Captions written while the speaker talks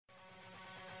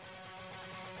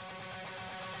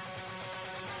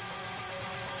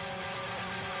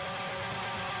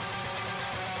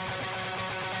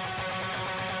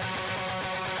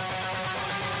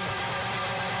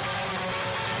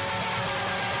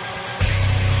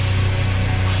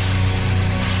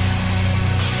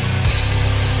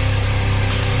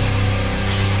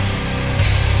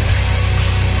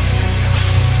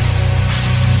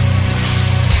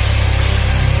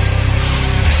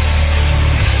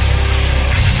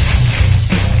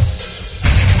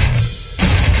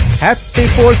Happy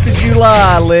 4th of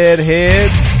July, lead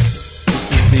heads.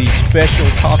 This is the special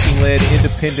Talking Lead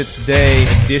Independence Day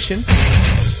edition.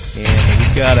 And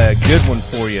we've got a good one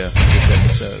for you this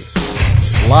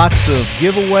episode. Lots of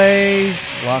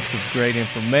giveaways, lots of great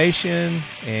information,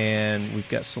 and we've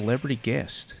got celebrity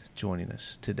guests joining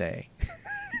us today.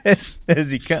 as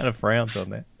he kind of frowns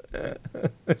on that.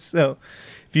 So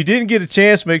if you didn't get a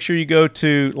chance, make sure you go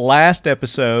to last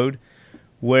episode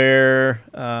where,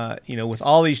 with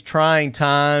all these trying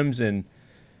times and,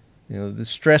 the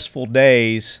stressful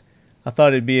days, I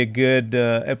thought it'd be a good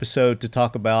episode to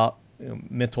talk about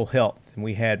mental health. And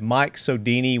we had Mike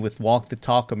Sodini with Walk the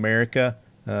Talk America,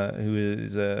 who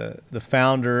is the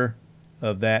founder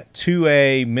of that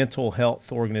 2A mental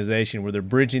health organization where they're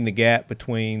bridging the gap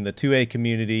between the 2A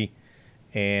community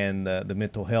and the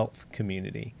mental health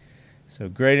community. So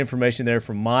great information there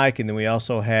from Mike. And then we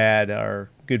also had our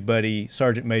good buddy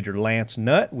Sergeant Major Lance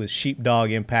Nutt with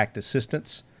Sheepdog Impact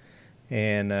Assistance,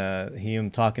 and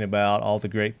him talking about all the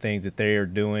great things that they are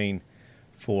doing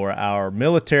for our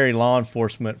military, law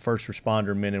enforcement, first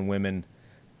responder men and women,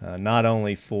 not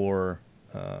only for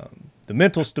the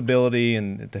mental stability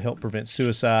and to help prevent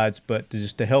suicides, but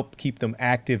to help keep them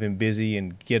active and busy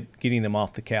and getting them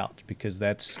off the couch, because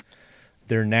that's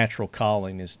their natural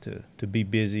calling, is to be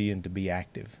busy and to be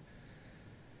active.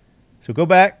 So go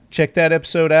back, check that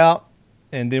episode out,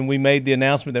 and then we made the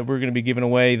announcement that we're going to be giving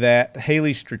away that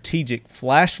Haley Strategic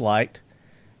flashlight.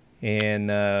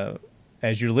 And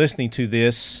as you're listening to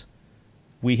this,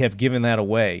 we have given that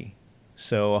away.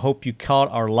 So I hope you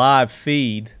caught our live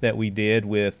feed that we did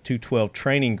with 212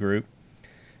 Training Group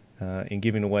in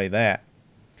giving away that.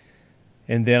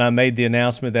 And then I made the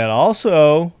announcement that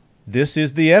also this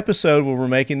is the episode where we're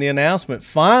making the announcement.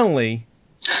 Finally,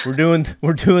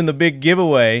 we're doing the big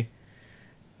giveaway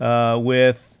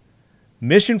with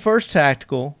Mission First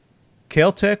Tactical,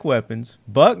 Kel-Tec weapons,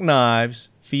 Buck knives,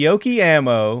 Fiocchi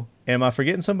ammo. Am I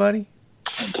forgetting somebody?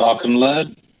 And Talking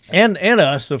Lead. And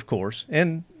us, of course,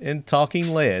 and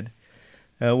Talking Lead,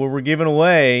 where we're giving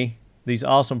away these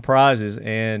awesome prizes.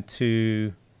 And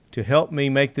to help me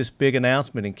make this big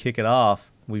announcement and kick it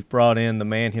off, we've brought in the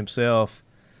man himself,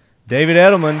 David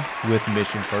Edelman with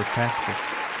Mission First Tactical.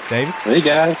 David? Hey,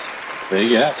 guys.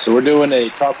 So we're doing a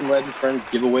Talking Lead and Friends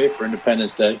giveaway for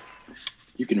Independence Day.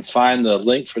 You can find the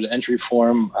link for the entry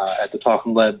form at the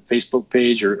Talking Lead Facebook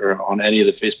page or on any of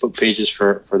the Facebook pages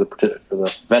for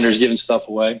the vendors giving stuff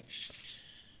away.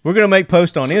 We're going to make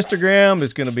posts on Instagram.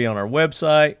 It's going to be on our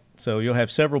website. So you'll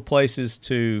have several places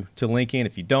to link in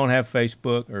if you don't have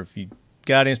Facebook, or if you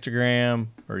got Instagram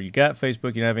or you got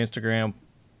Facebook, you don't have Instagram,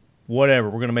 whatever.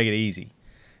 We're going to make it easy.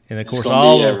 And, of course,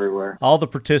 all the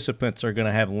participants are going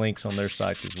to have links on their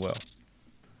sites as well.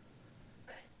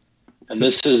 And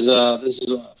this is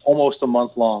almost a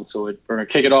month long. So we're going to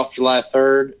kick it off July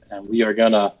 3rd, and we are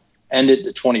going to end it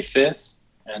the 25th.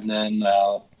 And then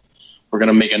we're going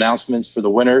to make announcements for the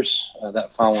winners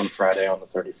that following Friday on the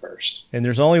 31st. And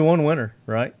there's only one winner,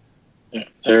 right? Yeah,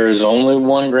 there is only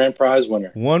one grand prize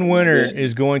winner. One winner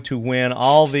is going to win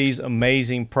all these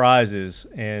amazing prizes.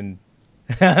 And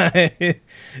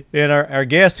and our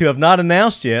guests who have not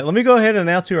announced yet, let me go ahead and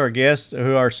announce who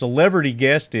our celebrity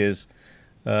guest is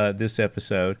this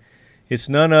episode. It's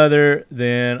none other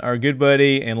than our good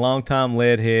buddy and longtime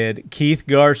lead head, Keith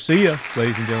Garcia,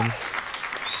 ladies and gentlemen.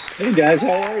 Hey guys,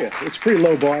 how are you? It's a pretty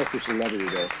low bar for celebrity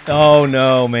day. Oh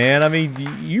no, man. I mean,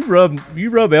 you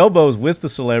rub elbows with the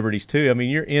celebrities too. I mean,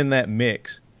 you're in that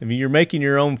mix. I mean, you're making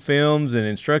your own films and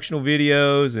instructional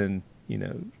videos, and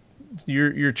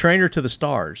you're a trainer to the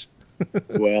stars.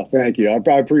 Well, thank you. I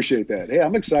appreciate that. Hey,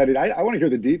 I'm excited. I want to hear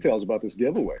the details about this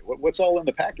giveaway. What's all in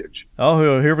the package?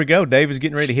 Oh, here we go. David's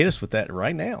getting ready to hit us with that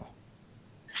right now.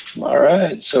 All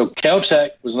right. So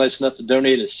Kel-Tec was nice enough to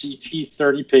donate a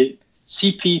CP33.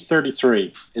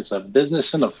 It's a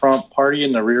business in the front, party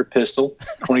in the rear pistol,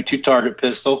 22 target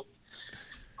pistol.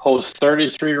 Holds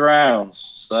 33 rounds.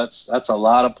 So that's a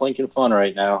lot of blinking fun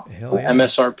right now. Yeah.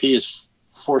 MSRP is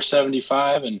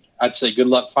 $475, and I'd say good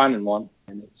luck finding one.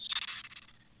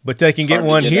 But they can get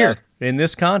one here in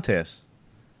this contest.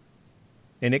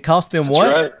 And it cost them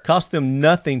what? Right. Cost them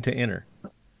nothing to enter.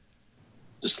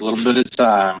 Just a little bit of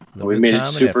time. We made it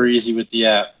super easy with the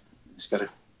app. Just got to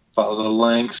follow the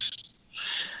links.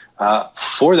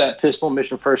 For that pistol,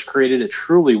 Mission First created a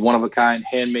truly one-of-a-kind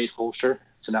handmade holster.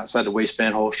 It's an outside the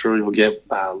waistband holster. You'll get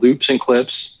loops and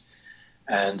clips.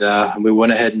 And we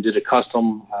went ahead and did a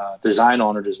custom design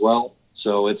on it as well.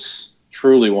 So it's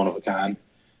truly one-of-a-kind.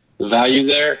 The value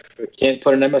there, I can't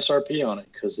put an MSRP on it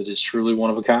because it is truly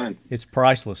one of a kind. It's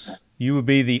priceless. You would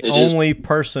be the only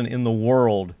person in the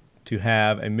world to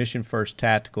have a Mission First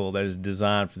Tactical that is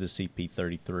designed for the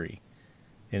CP33,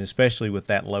 and especially with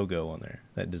that logo on there,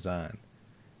 that design.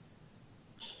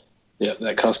 Yeah,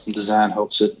 that custom design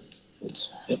helps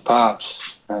it pops.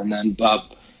 And then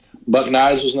Buck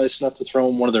Knives was nice enough to throw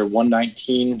in one of their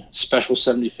 119 special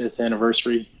 75th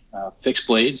anniversary fixed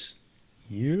blades.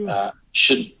 Yeah.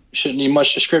 Shouldn't need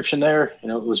much description there. You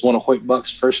know, it was one of Hoyt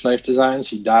Buck's first knife designs.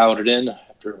 He dialed it in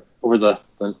over the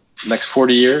next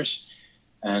 40 years,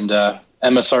 and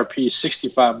MSRP is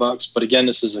 $65. But again,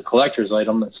 this is a collector's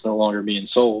item that's no longer being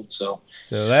sold. So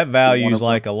that value is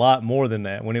like a lot more than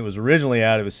that. When it was originally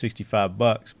out, it was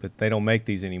 $65, but they don't make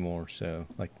these anymore. So,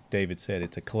 like David said,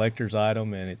 it's a collector's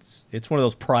item, and it's one of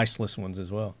those priceless ones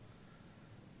as well.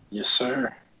 Yes,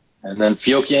 sir. And then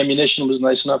Fiocchi Ammunition was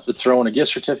nice enough to throw in a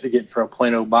gift certificate for a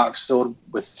Plano box filled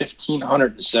with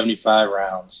 1,575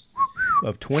 rounds.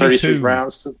 Of 22.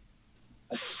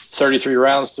 33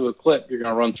 rounds to a clip. You're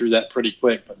going to run through that pretty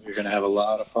quick, but you're going to have a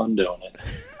lot of fun doing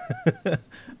it.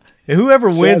 Whoever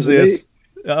wins this,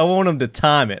 I want them to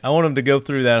time it. I want them to go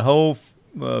through that whole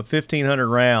 1,500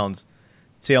 rounds,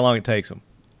 see how long it takes them.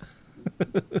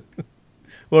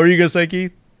 What were you going to say,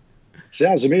 Keith?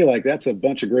 Sounds to me like that's a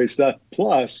bunch of great stuff.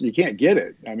 Plus, you can't get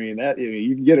it. I mean,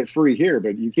 you can get it free here,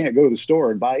 but you can't go to the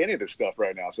store and buy any of this stuff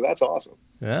right now. So that's awesome.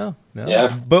 No.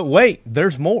 Yeah. But wait,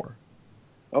 there's more.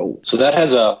 Oh, so that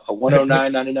has a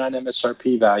 $109.99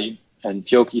 MSRP value, and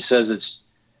Fiocchi says it's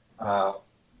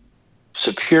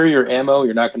superior ammo.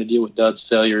 You're not going to deal with duds,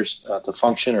 failures to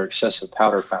function, or excessive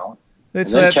powder fouling.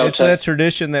 It's that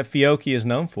tradition that Fiocchi is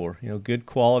known for. You know, good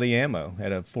quality ammo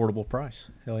at an affordable price.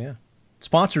 Hell yeah.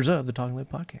 Sponsors of the Talking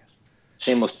Lead podcast.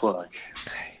 Shameless plug.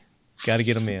 Got to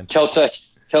get them in.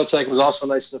 Kel-Tec was also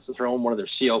nice enough to throw in one of their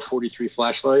CL43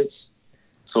 flashlights.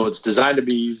 So it's designed to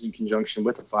be used in conjunction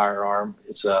with a firearm.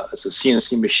 It's a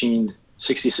CNC machined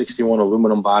 6061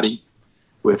 aluminum body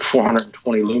with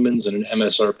 420 lumens and an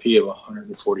MSRP of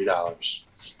 $140.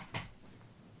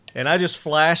 And I just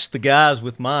flashed the guys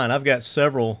with mine. I've got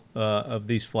several of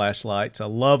these flashlights. I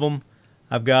love them.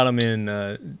 I've got them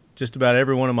in just about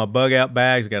every one of my bug out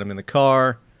bags. I got them in the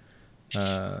car.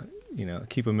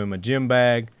 Keep them in my gym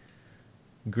bag.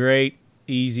 Great,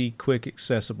 easy, quick,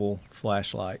 accessible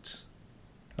flashlights.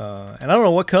 And I don't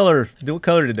know what color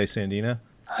did they send, do you know?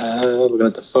 Looking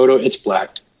at the photo, it's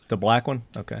black. The black one?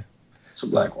 Okay. It's a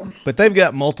black one. But they've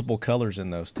got multiple colors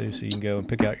in those too, so you can go and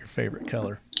pick out your favorite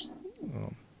color.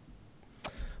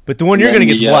 But the one you're going to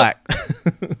get is black.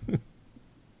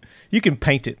 You can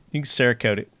paint it. You can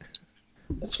Cerakote it.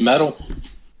 It's metal.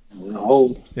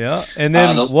 Hold. Yeah. And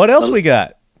then what else we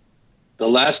got? The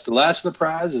last of the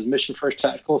prize is Mission First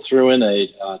Tactical. Threw in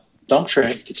a dump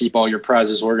tray to keep all your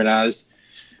prizes organized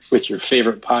with your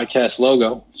favorite podcast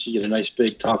logo. So you get a nice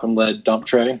big Talking Lead dump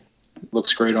tray.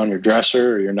 Looks great on your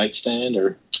dresser or your nightstand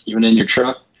or even in your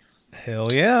truck. Hell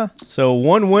yeah. So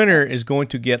one winner is going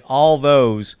to get all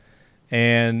those.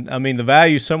 And, I mean, the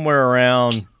value somewhere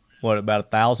around,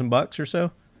 about $1,000 or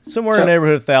so? Somewhere in the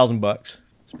neighborhood of $1,000,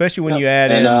 especially when you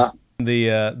add in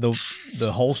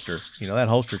the holster. You know, that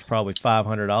holster is probably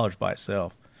 $500 by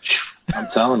itself. I'm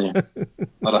telling you.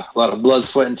 A lot of blood,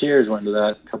 sweat, and tears went into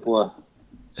that. A couple of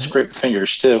scraped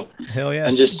fingers, too. Hell yeah.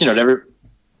 And just,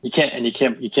 you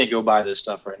can't go buy this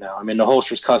stuff right now. I mean, the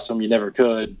holster's custom. You never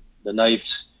could. The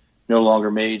knife's no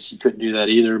longer made, so you couldn't do that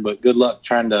either. But good luck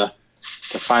trying to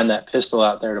find that pistol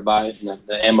out there to buy it and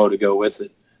the ammo to go with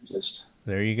it. Just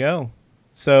there you go.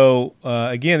 So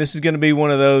again, this is going to be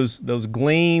one of those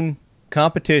Gleam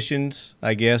competitions,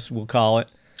 I guess we'll call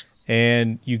it.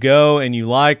 And you go and you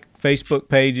like Facebook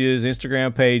pages,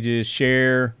 Instagram pages,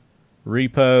 share,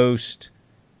 repost,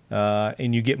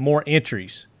 and you get more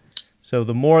entries. So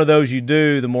the more of those you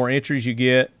do, the more entries you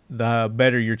get, the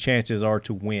better your chances are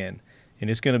to win. And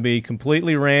it's going to be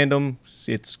completely random.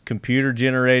 It's computer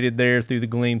generated there through the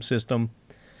Gleam system.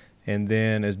 And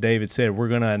then, as David said, we're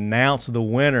going to announce the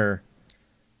winner.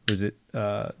 Was it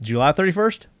July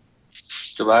 31st?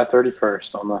 July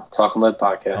 31st on the Talking Lead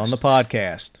podcast. On the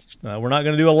podcast. We're not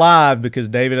going to do a live because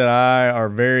David and I are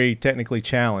very technically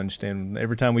challenged. And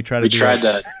every time we try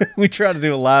to we try to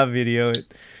do a live video,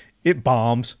 it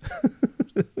bombs.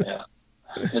 Yeah.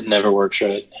 It never works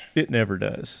right. It never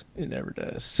does. It never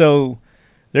does. So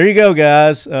there you go,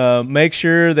 guys. Make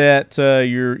sure that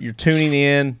you're tuning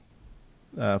in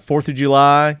 4th of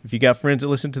July. If you got friends that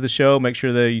listen to the show, make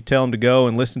sure that you tell them to go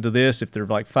and listen to this. If they're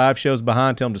like 5 shows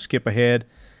behind, tell them to skip ahead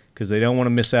because they don't want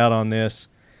to miss out on this.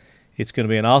 It's going to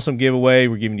be an awesome giveaway.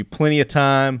 We're giving you plenty of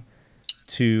time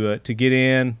to get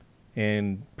in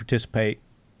and participate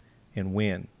and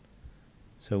win.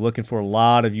 So looking for a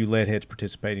lot of you lead heads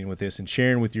participating with this and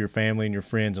sharing with your family and your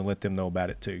friends and let them know about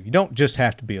it too. You don't just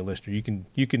have to be a listener.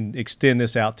 You can extend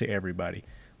this out to everybody.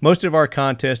 Most of our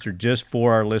contests are just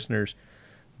for our listeners,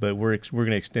 but we're going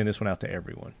to extend this one out to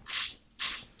everyone.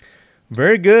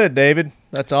 Very good, David.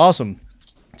 That's awesome.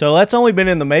 So that's only been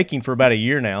in the making for about a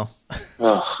year now.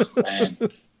 Oh, man.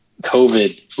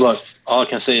 COVID. Look, all I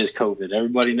can say is COVID.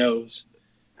 Everybody knows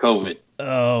COVID.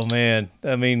 Oh, man.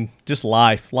 I mean, just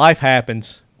life. Life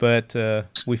happens. But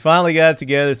we finally got it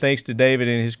together thanks to David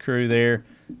and his crew there.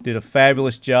 Did a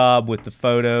fabulous job with the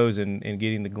photos and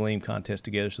getting the Gleam contest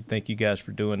together. So thank you guys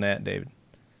for doing that, David.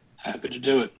 Happy to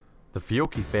do it. The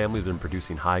Fiocchi family has been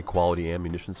producing high-quality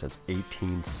ammunition since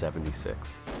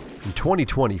 1876. In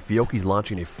 2020, Fiocchi's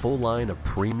launching a full line of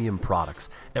premium products,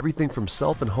 everything from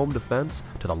self and home defense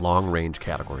to the long-range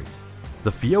categories.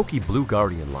 The Fiocchi Blue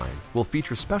Guardian line will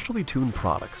feature specially tuned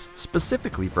products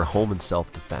specifically for home and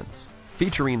self-defense,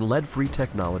 featuring lead-free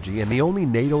technology and the only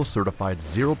NATO-certified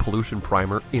zero-pollution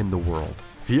primer in the world.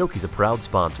 Fiocchi's a proud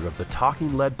sponsor of the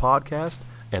Talking Lead podcast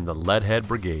and the Leadhead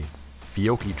Brigade.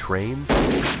 Fiocchi trains,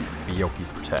 Fiocchi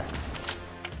protects.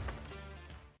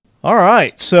 All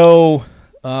right, so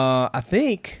I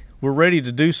think we're ready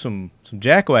to do some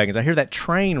jack wagons. I hear that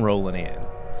train rolling in.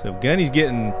 So Gunny's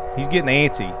getting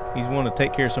antsy. He's wanting to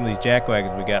take care of some of these jack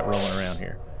wagons we got rolling around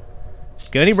here.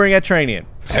 Gunny, bring that train in.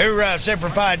 Hoorah, Semper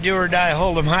Fi, do or die,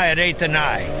 hold 'em high at 8th and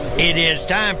I. It is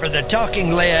time for the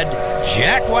Talking Lead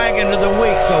Jack Wagon of the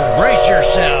Week, so brace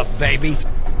yourself, baby.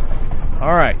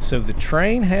 All right, so the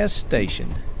train has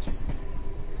stationed.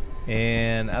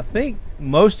 And I think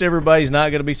most everybody's not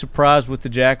going to be surprised with the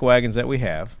jack wagons that we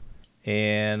have.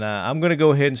 And I'm going to go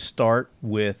ahead and start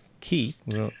with Keith.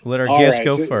 We're going to let our guest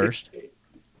go first.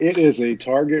 It is a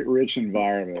target-rich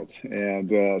environment,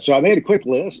 and so I made a quick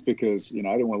list because I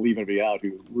didn't want to leave anybody out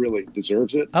who really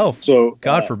deserves it. Oh, so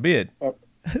God forbid!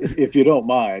 If you don't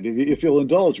mind, if you'll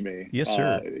indulge me, yes,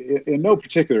 sir. In no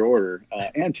particular order,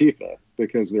 Antifa,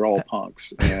 because they're all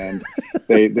punks, and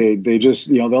they just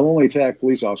they'll only attack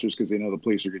police officers because they know the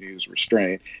police are going to use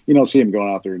restraint. You don't see them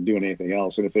going out there and doing anything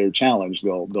else, and if they're challenged,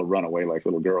 they'll run away like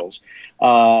little girls.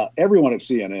 Everyone at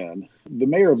CNN. The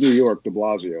mayor of New York, de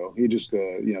Blasio, he just,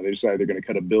 they decided they're going to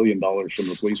cut $1 billion from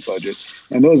the police budget.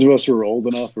 And those of us who are old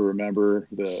enough to remember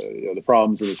the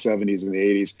problems of the 70s and the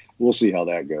 80s, we'll see how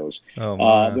that goes.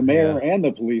 Oh, the mayor and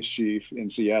the police chief in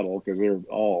Seattle, because they're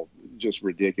all just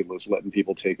ridiculous, letting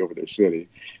people take over their city.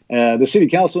 The city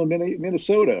council in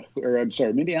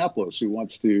Minneapolis, who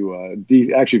wants to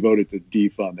actually voted to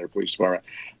defund their police department.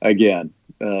 Again,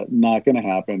 not going to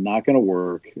happen, not going to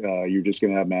work. You're just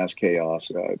going to have mass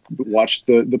chaos. Watch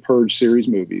the Purge series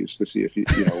movies to see if you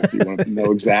want to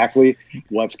know exactly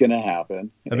what's going to happen.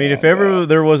 I mean, if ever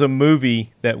there was a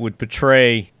movie that would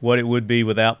portray what it would be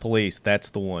without police, that's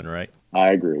the one, right?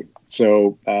 I agree.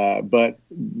 So, but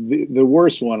the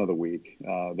worst one of the week,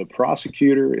 the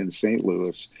prosecutor in St.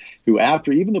 Louis, who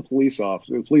after even the police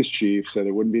chief said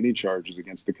there wouldn't be any charges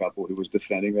against the couple who was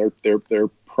defending their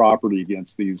property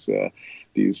against these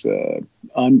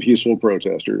unpeaceful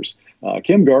protesters.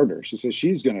 Kim Gardner, she says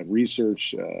she's going to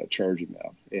research charging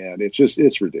them, and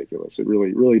it's ridiculous. It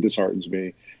really disheartens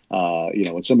me.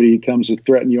 When somebody comes to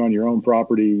threaten you on your own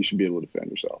property, you should be able to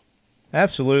defend yourself.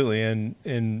 Absolutely,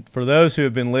 and for those who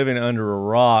have been living under a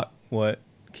rock, what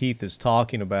Keith is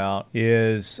talking about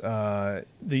is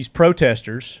these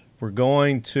protesters were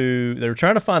they were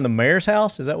trying to find the mayor's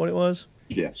house. Is that what it was?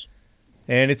 Yes.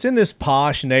 And it's in this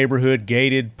posh neighborhood,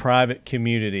 gated private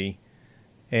community,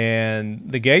 and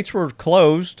the gates were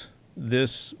closed.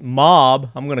 This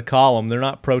mob, I'm going to call them, they're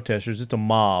not protesters, it's a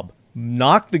mob,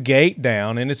 knocked the gate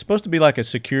down, and it's supposed to be like a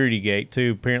security gate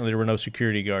too. Apparently there were no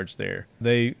security guards there.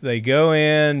 They go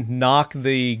in, knock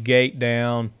the gate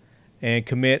down, and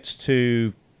commits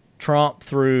to tromp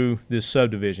through this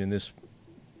subdivision, this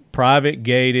private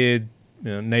gated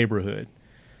neighborhood,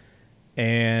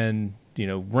 and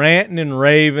ranting and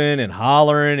raving and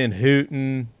hollering and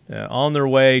hooting on their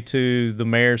way to the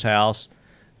mayor's house,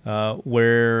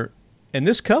 and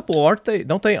this couple,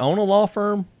 don't they own a law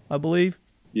firm, I believe?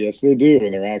 Yes, they do,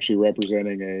 and they're actually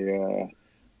representing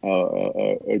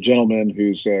a gentleman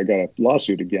who's got a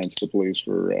lawsuit against the police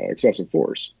for excessive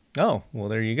force. Oh, well,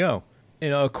 there you go.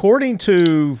 According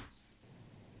to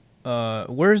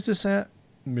where is this at?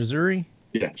 Missouri?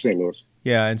 Yeah, St. Louis.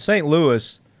 Yeah, in St.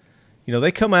 Louis,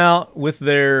 they come out with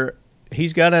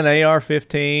he's got an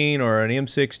AR-15 or an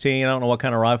M16. I don't know what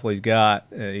kind of rifle he's got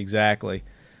exactly,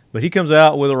 but he comes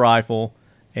out with a rifle,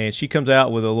 and she comes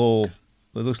out with it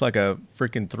looks like a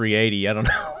freaking 380. I don't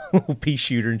know, little pea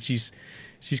shooter, and she's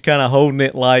kind of holding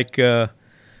it like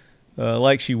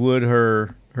she would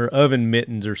her oven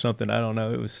mittens or something. I don't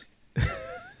know. It was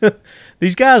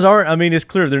these guys aren't. I mean, it's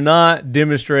clear they're not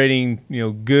demonstrating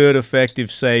good,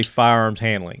 effective, safe firearms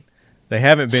handling. They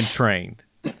haven't been trained.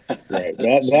 Right.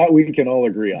 That we can all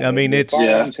agree on. I mean, it's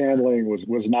firearms handling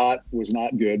was not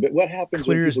good. But what happens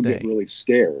when people get really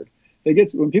scared?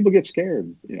 When people get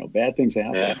scared, bad things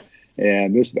happen. Yeah.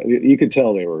 And you could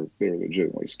tell they were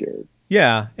legitimately scared.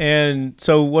 Yeah, and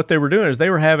so what they were doing is they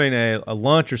were having a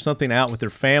lunch or something out with their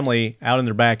family out in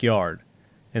their backyard.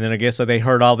 And then I guess they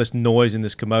heard all this noise and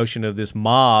this commotion of this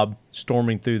mob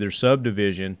storming through their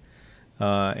subdivision.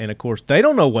 And, of course, they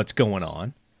don't know what's going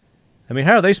on. I mean,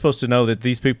 how are they supposed to know that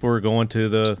these people are going to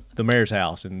the mayor's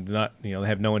house and not, they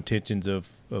have no intentions of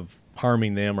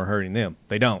harming them or hurting them?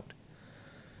 They don't.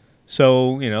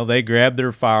 So, they grab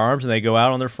their firearms and they go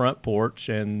out on their front porch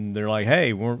and they're like,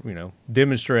 hey, we're,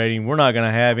 demonstrating we're not going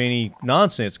to have any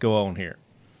nonsense go on here.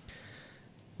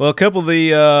 Well, a couple of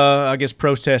the, I guess,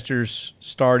 protesters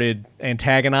started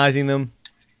antagonizing them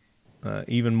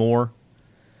even more.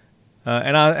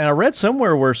 And I read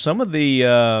somewhere where some of the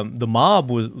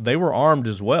mob they were armed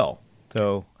as well.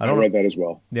 So I read that as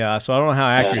well. Yeah, so I don't know how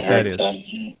accurate that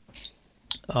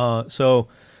is.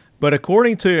 But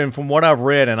according to, and from what I've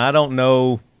read, and I don't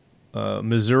know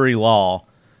Missouri law,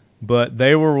 but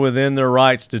they were within their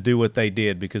rights to do what they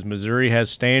did because Missouri has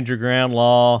stand your ground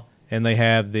law, and they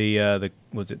have the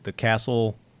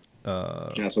Castle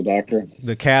Doctrine?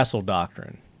 The Castle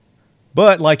Doctrine.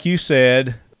 But like you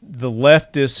said, the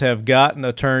leftists have gotten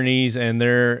attorneys, and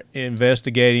they're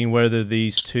investigating whether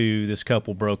this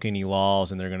couple broke any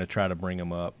laws, and they're going to try to bring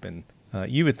them up. And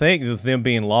you would think with them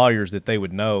being lawyers that they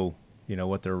would know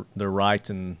what their rights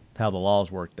and how the laws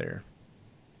work there.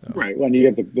 So. Right. When you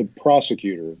get the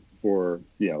prosecutor for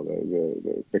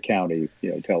the county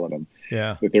telling them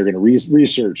that they're going to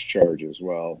research charges.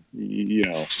 Well,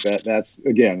 that's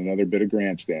again another bit of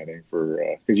grandstanding for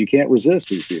because you can't resist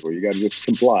these people. You got to just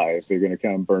comply if they're going to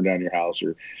come burn down your house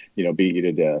or beat you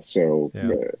to death. So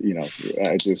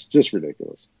it's just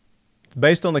ridiculous.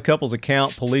 Based on the couple's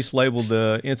account, police labeled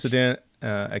the incident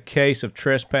a case of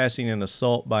trespassing and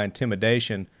assault by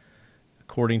intimidation,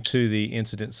 according to the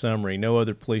incident summary. No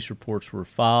other police reports were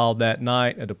filed that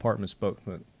night, a department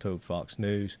spokesman told Fox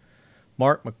News.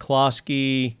 Mark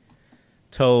McCloskey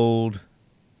told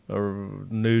a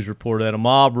news reporter that a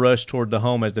mob rushed toward the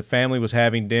home as the family was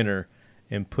having dinner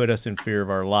and put us in fear of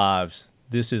our lives.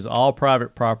 This is all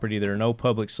private property. There are no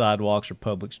public sidewalks or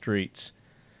public streets.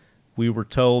 We were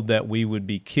told that we would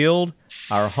be killed,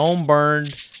 our home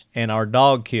burned, and our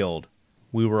dog killed.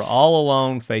 We were all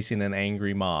alone facing an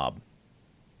angry mob.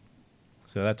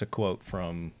 So that's a quote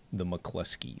from the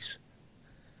McCloskeys.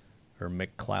 Or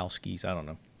McClowskis. I don't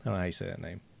know how you say that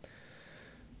name.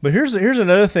 But here's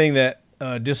another thing that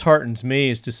disheartens me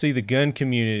is to see the gun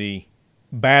community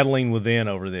battling within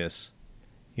over this.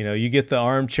 You get the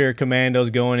armchair commandos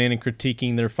going in and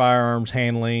critiquing their firearms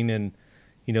handling and,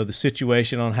 the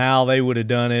situation on how they would have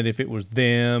done it if it was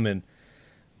them and,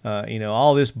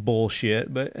 all this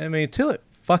bullshit. But, I mean, until it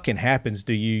fucking happens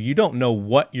to you, you don't know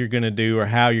what you're going to do or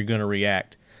how you're going to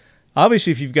react.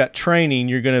 Obviously, if you've got training,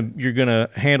 you're gonna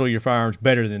handle your firearms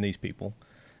better than these people.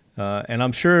 And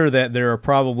I'm sure that there are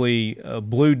probably a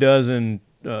blue dozen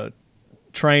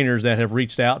trainers that have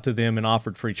reached out to them and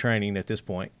offered free training at this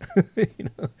point.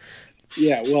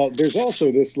 Yeah, well, there's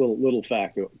also this little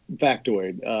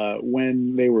factoid.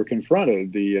 When they were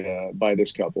confronted by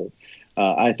this couple,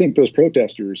 I think those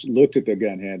protesters looked at the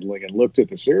gun handling and looked at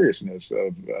the seriousness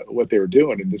of what they were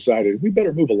doing and decided we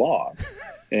better move along.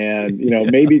 And,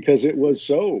 maybe because it was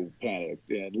so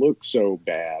panicked and looked so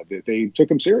bad that they took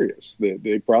them serious, that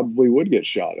they probably would get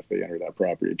shot if they entered that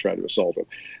property and tried to assault them.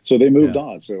 So they moved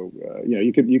on. So,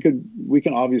 we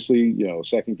can obviously,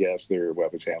 second guess their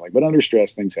weapons handling, but under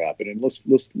stress, things happen. And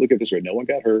let's look at this way. No one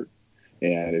got hurt.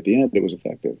 And at the end, it was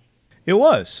effective. It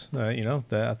was,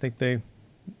 I think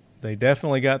they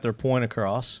definitely got their point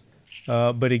across.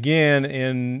 But again,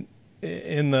 in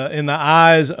the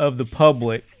eyes of the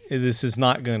public, this is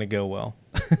not going to go well.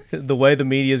 The way the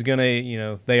media is going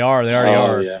to, they already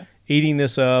are eating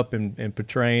this up and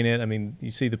portraying it. I mean,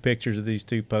 you see the pictures of these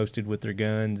two posted with their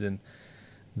guns and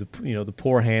the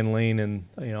poor handling and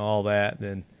all that.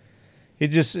 Then it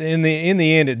just in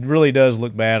the end, it really does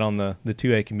look bad on the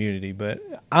 2A community. But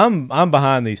I'm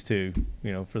behind these two,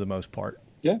 for the most part.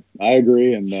 Yeah, I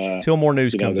agree. And until more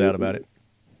news comes out about it.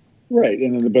 Right,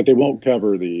 but they won't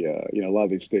cover the, a lot of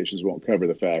these stations won't cover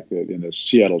the fact that in the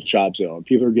Seattle chop zone,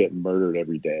 people are getting murdered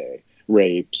every day,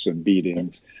 rapes and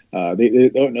beatings.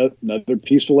 Another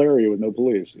peaceful area with no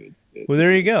police. Well,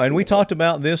 there you go. And we talked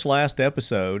about this last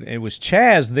episode. It was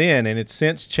Chaz then, and it's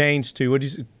since changed to, what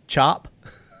is it, Chop?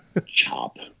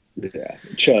 CHOP. Yeah,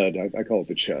 CHUD. I call it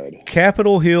the CHUD.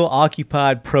 Capitol Hill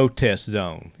Occupied Protest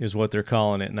Zone is what they're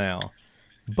calling it now.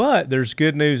 But there's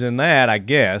good news in that, I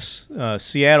guess.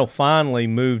 Seattle finally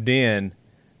moved in,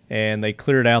 and they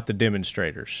cleared out the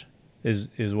demonstrators,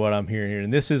 is what I'm hearing here.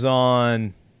 And this is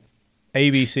on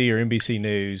ABC or NBC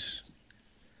News.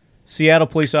 Seattle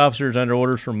police officers, under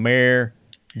orders from Mayor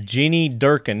Jeannie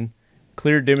Durkin,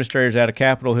 cleared demonstrators out of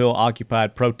Capitol Hill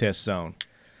Occupied Protest Zone,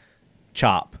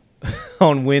 CHOP,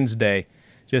 on Wednesday.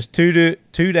 Just two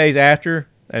days after,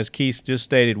 as Keith just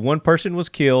stated, one person was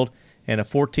killed and a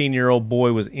 14-year-old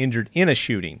boy was injured in a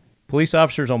shooting. Police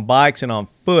officers on bikes and on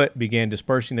foot began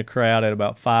dispersing the crowd at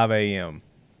about 5 a.m.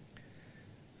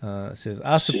 It says,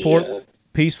 I support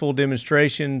peaceful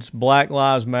demonstrations, Black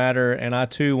Lives Matter, and I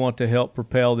too want to help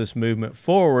propel this movement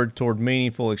forward toward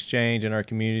meaningful exchange in our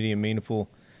community and meaningful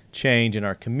change in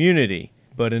our community.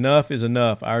 But enough is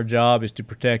enough. Our job is to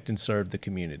protect and serve the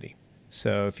community.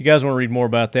 So if you guys want to read more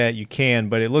about that, you can,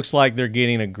 but it looks like they're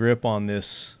getting a grip on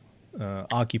this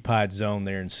occupied zone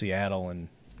there in Seattle and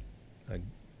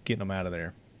getting them out of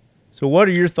there. So what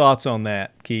are your thoughts on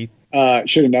that, Keith?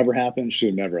 Should have never happened. Should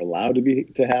have never allowed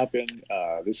to happen.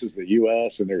 This is the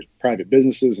U.S. and there's private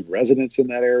businesses and residents in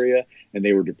that area, and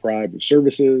they were deprived of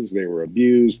services. They were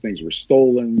abused. Things were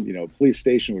stolen. You know, police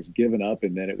station was given up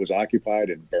and then it was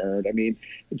occupied and burned. I mean,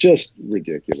 just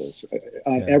ridiculous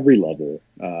on every level.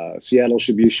 Seattle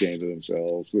should be ashamed of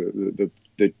themselves.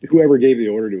 Whoever gave the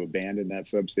order to abandon that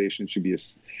substation should be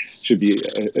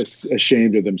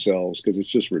ashamed of themselves because it's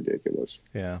just ridiculous.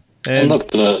 Yeah. And look,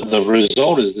 the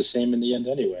result is the same in the end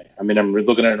anyway. I mean, I'm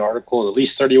looking at an article, at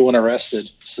least 31 arrested.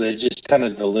 So they just kind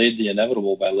of delayed the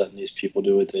inevitable by letting these people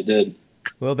do what they did.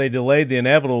 Well, they delayed the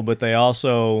inevitable, but they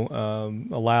also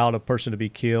allowed a person to be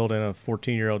killed and a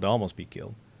 14-year-old to almost be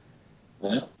killed.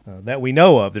 Yeah. That we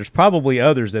know of. There's probably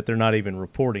others that they're not even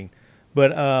reporting.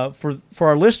 But for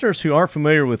our listeners who aren't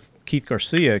familiar with Keith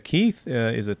Garcia, Keith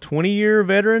is a 20-year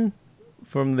veteran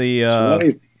from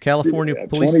the California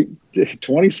police.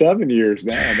 27 years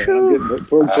now, man. I'm getting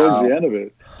towards the end of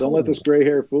it. Don't let this gray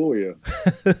hair fool you.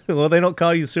 Well, they don't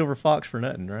call you the Silver Fox for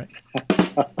nothing, right?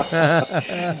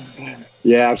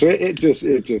 Yeah, so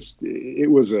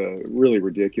it was a really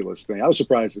ridiculous thing. I was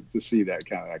surprised to see that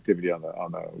kind of activity on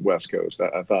the West Coast.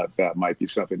 I thought that might be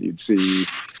something you'd see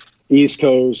East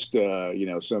Coast,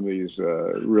 some of these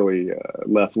really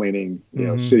left-leaning,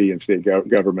 city and state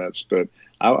governments. But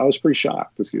I was pretty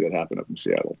shocked to see that happen up in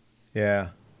Seattle. Yeah,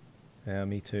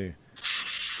 me too.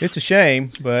 It's a shame,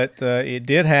 but it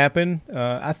did happen.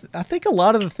 I think a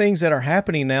lot of the things that are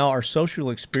happening now are social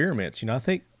experiments. I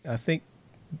think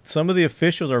some of the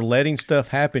officials are letting stuff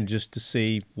happen just to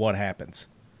see what happens,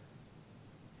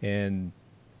 and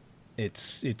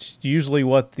it's usually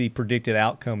what the predicted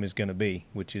outcome is going to be,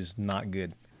 which is not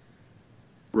good.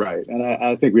 Right, and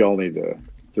I think we all need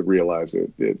to realize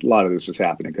that a lot of this is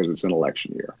happening because it's an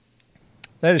election year.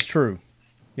 That is true.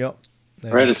 Yep.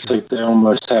 Right, it's like they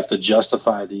almost have to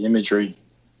justify the imagery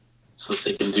so that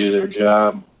they can do their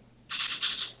job.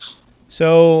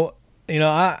 So,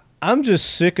 I'm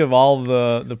just sick of all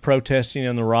the protesting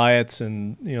and the riots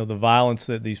and, the violence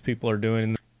that these people are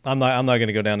doing. I'm not going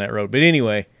to go down that road. But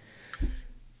anyway,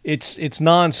 it's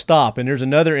nonstop. And there's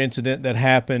another incident that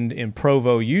happened in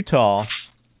Provo, Utah,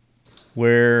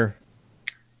 where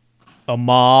a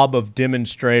mob of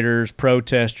demonstrators,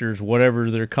 protesters, whatever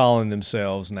they're calling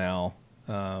themselves now,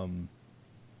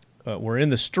 were in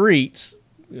the streets,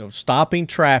 stopping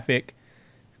traffic,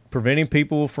 preventing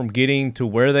people from getting to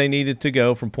where they needed to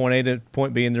go from point A to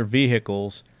point B in their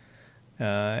vehicles,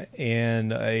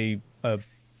 and the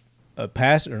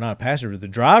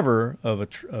driver of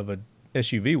a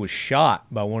SUV was shot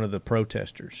by one of the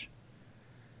protesters.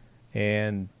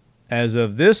 And as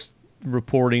of this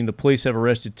reporting, the police have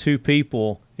arrested 2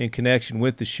 people in connection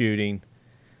with the shooting.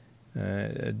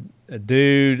 A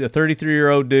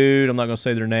 33-year-old dude, I'm not going to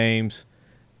say their names,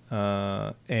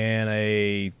 and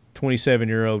a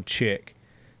 27-year-old chick.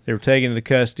 They were taken into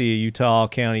custody of Utah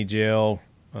County Jail,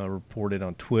 reported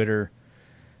on Twitter.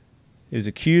 He was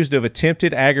accused of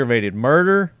attempted aggravated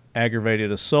murder,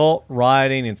 aggravated assault,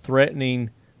 rioting, and threatening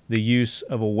the use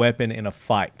of a weapon in a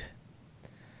fight.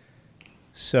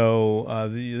 So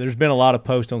there's been a lot of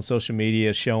posts on social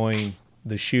media showing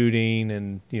the shooting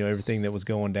and everything that was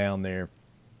going down there,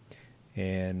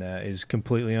 and is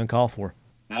completely uncalled for.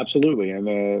 Absolutely, and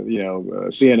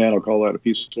CNN will call that a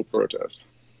peaceful protest.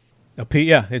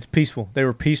 Yeah, it's peaceful. They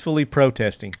were peacefully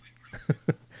protesting.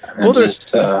 I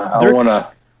want to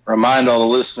remind all the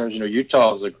listeners,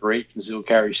 Utah is a great concealed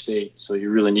carry state, so you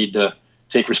really need to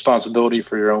take responsibility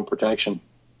for your own protection.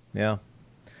 Yeah,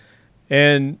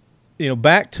 and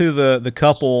back to the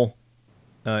couple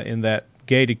in that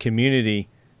gated community,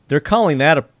 they're calling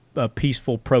that a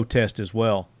peaceful protest as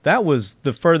well. That was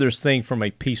the furthest thing from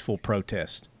a peaceful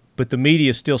protest, but the media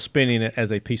is still spinning it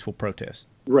as a peaceful protest.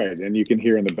 Right, and you can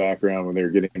hear in the background when they're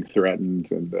getting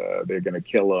threatened and they're going to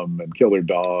kill them and kill their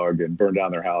dog and burn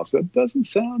down their house. That doesn't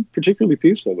sound particularly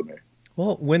peaceful to me.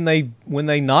 Well, when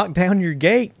they knock down your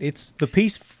gate, it's the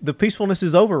peacefulness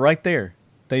is over right there.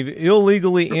 They've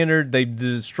illegally entered. They've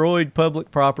destroyed public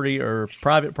property or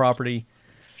private property,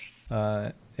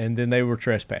 and then they were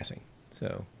trespassing.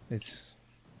 So it's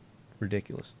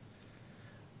ridiculous.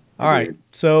 All right,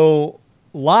 so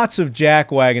lots of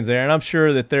jack wagons there, and I'm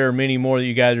sure that there are many more that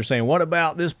you guys are saying, what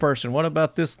about this person? What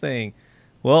about this thing?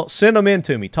 Well, send them in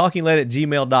to me,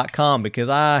 talkingled@gmail.com, because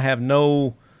I have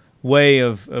no way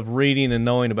of reading and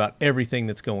knowing about everything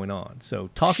that's going on. So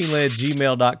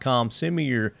talkingled@gmail.com, send me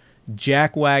your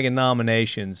jack wagon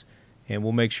nominations, and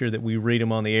we'll make sure that we read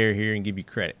them on the air here and give you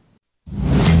credit.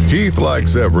 Keith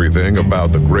likes everything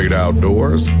about the great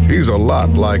outdoors. He's a lot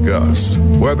like us.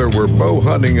 Whether we're bow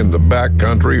hunting in the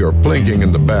backcountry or plinking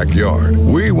in the backyard,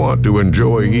 we want to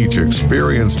enjoy each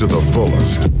experience to the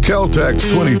fullest. Kel-Tec's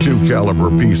 22 caliber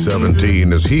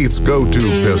P17 is Heath's go-to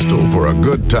pistol for a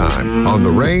good time, on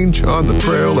the range, on the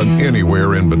trail, and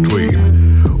anywhere in between.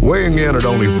 Weighing in at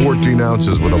only 14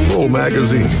 ounces with a full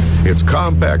magazine, its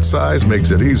compact size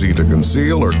makes it easy to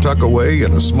conceal or tuck away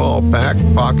in a small pack,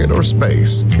 pocket, or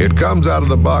space. It comes out of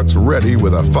the box ready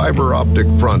with a fiber optic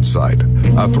front sight,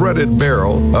 a threaded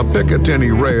barrel, a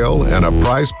Picatinny rail, and a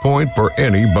price point for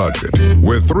any budget.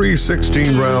 With 3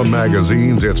 16-round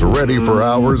magazines, it's ready for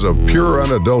hours of pure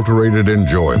unadulterated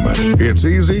enjoyment. It's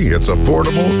easy, it's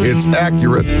affordable, it's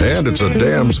accurate, and it's a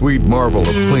damn sweet marvel of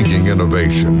plinking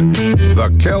innovation.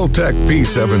 The Kel-Tec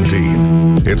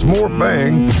P17. It's more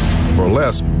bang for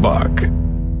less buck.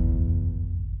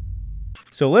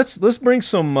 So let's bring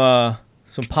some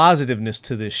positiveness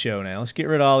to this show now. Let's get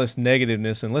rid of all this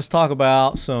negativeness, and let's talk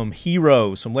about some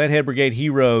heroes, some Leadhead Brigade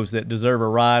heroes that deserve a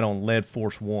ride on Lead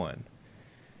Force One.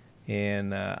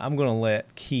 And I'm going to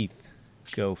let Keith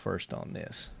go first on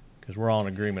this, because we're all in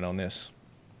agreement on this.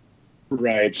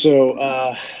 Right.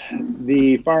 So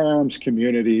the firearms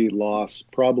community lost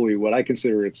probably what I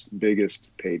consider its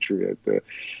biggest patriot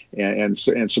and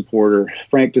supporter.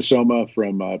 Frank DeSoma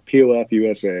from POF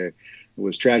USA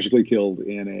was tragically killed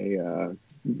in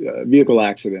a vehicle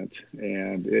accident,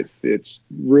 and it's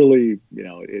really,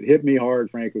 it hit me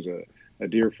hard. Frank was a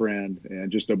dear friend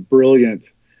and just a brilliant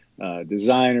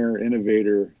designer,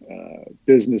 innovator,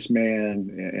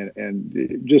 businessman,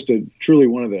 and just truly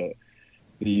one of the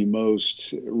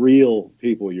most real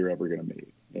people you're ever going to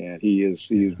meet. And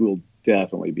he will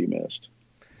definitely be missed.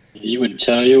 He would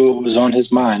tell you what was on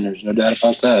his mind. There's no doubt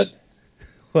about that.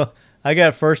 Well, I got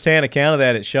a firsthand account of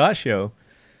that at SHOT Show.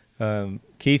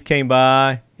 Keith came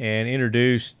by and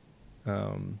introduced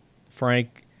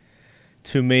Frank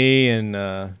to me and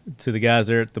to the guys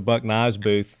there at the Buck Knives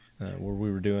booth where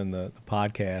we were doing the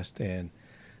podcast. And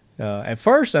at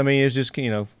first, I mean, it's just,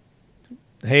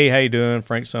 hey, how you doing?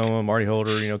 Frank Soma, Marty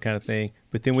Holder, kind of thing.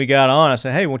 But then we got on. I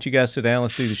said, hey, why don't you guys sit down?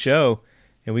 Let's do the show.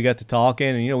 And we got to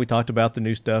talking, and, we talked about the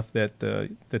new stuff that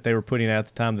they were putting out at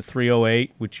the time, the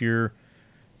 308, which you're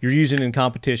using in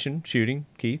competition shooting,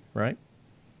 Keith, right?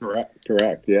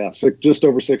 Correct. Yeah. So just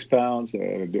over 6 pounds,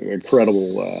 incredible,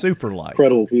 super light,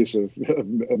 incredible piece of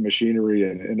machinery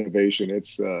and innovation. It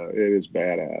is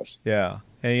badass. Yeah.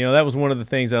 And, that was one of the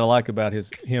things that I like about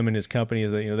him and his company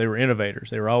is that, they were innovators.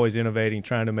 They were always innovating,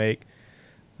 trying to make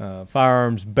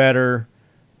firearms better,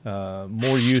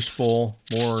 more useful,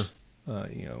 more,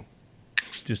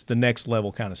 just the next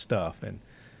level kind of stuff. And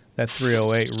that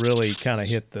 308 really kind of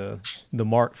hit the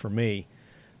mark for me.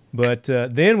 But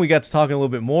then we got to talking a little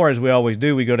bit more, as we always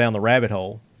do. We go down the rabbit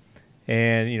hole.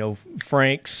 And,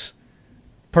 Frank's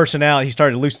personality, he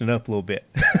started loosening up a little bit.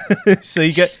 So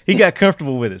he got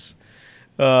comfortable with us.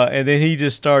 And then he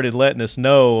just started letting us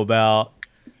know about,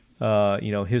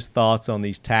 his thoughts on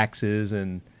these taxes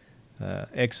and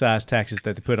excise taxes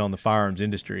that they put on the firearms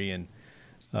industry. And,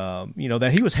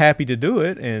 that he was happy to do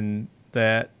it and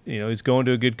that, it's going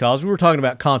to a good cause. We were talking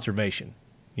about conservation,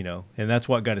 and that's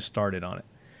what got us started on it.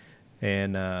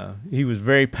 And he was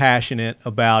very passionate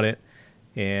about it.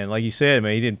 And like you said,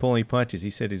 man, he didn't pull any punches. He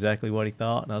said exactly what he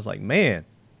thought. And I was like, man,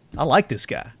 I like this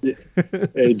guy. Yeah.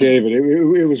 Hey, David,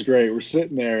 it was great. We're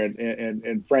sitting there,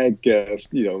 and Frank,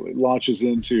 launches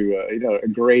into a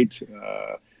great,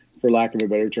 for lack of a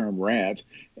better term, rant.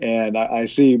 And I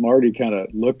see Marty kind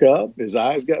of look up. His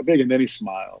eyes got big, and then he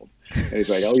smiled. And he's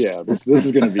like, "Oh yeah, this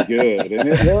is going to be good," and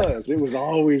it was. It was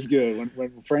always good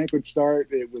when Frank would start.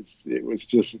 It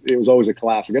was always a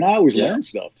classic, and I always learned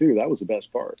stuff too. That was the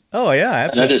best part. Oh yeah,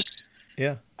 absolutely.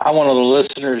 I want all the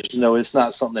listeners to know it's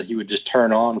not something that he would just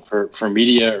turn on for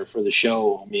media or for the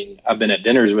show. I mean, I've been at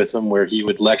dinners with him where he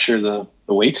would lecture the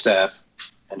wait staff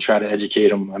and try to educate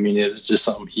them. I mean, it was just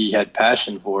something he had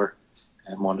passion for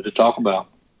and wanted to talk about.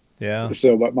 Yeah.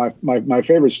 So, but my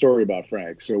favorite story about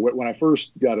Frank. So when I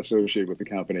first got associated with the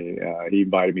company, he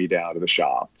invited me down to the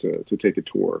shop to take a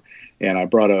tour, and I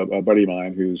brought a buddy of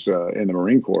mine who's in the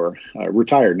Marine Corps,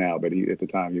 retired now, but at the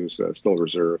time he was still a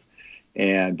reserve.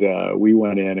 And we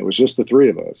went in. It was just the three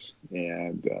of us,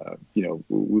 and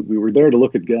we were there to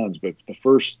look at guns. But the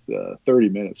first 30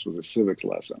 minutes was a civics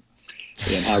lesson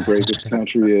and how great this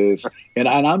country is. And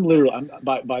I'm literally,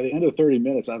 by the end of 30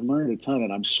 minutes, I've learned a ton,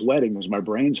 and I'm sweating because my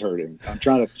brain's hurting. I'm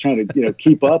trying to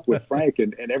keep up with Frank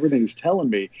and everything he's telling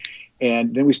me.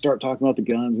 And then we start talking about the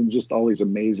guns and just all these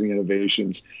amazing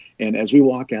innovations. And as we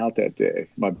walk out that day,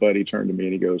 my buddy turned to me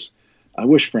and he goes, "I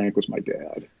wish Frank was my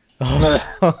dad."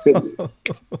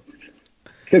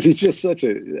 Because he's just such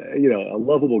a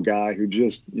lovable guy who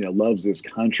just loves this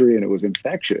country, and it was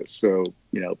infectious. So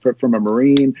from a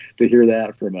Marine to hear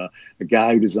that from a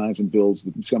guy who designs and builds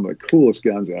some of the coolest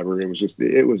guns ever, it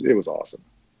was awesome.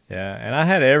 Yeah, and I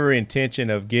had every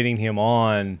intention of getting him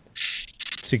on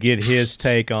to get his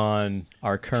take on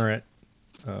our current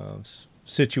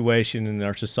situation in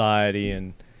our society,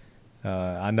 and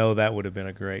I know that would have been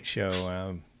a great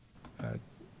show. I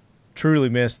truly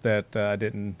missed that I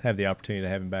didn't have the opportunity to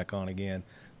have him back on again.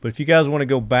 But if you guys want to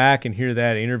go back and hear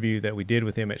that interview that we did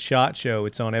with him at SHOT Show,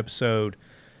 it's on episode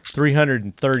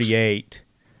 338,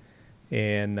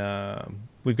 and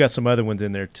we've got some other ones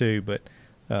in there too. But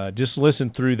just listen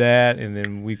through that, and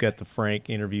then we've got the Frank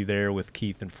interview there with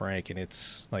Keith and Frank, and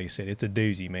it's, like I said, it's a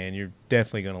doozy, man. You're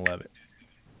definitely going to love it.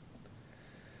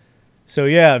 So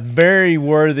yeah, very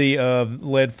worthy of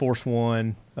Lead Force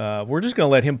One. We're just going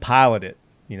to let him pilot it.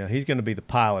 He's going to be the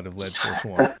pilot of Lead Force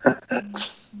One.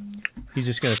 He's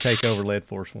just going to take over Lead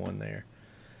Force One there.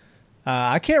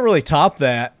 I can't really top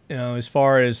that, as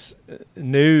far as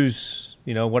news,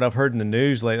 what I've heard in the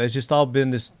news lately. It's just all been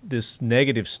this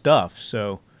negative stuff.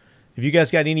 So if you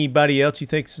guys got anybody else you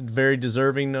think is very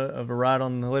deserving of a ride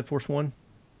on the Lead Force One?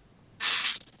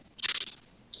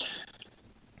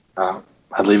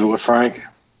 I'd leave it with Frank.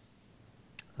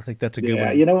 I think that's a good one.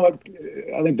 Yeah, you know what?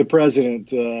 I think the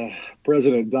President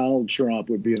Donald Trump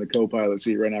would be in the co-pilot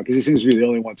seat right now because he seems to be the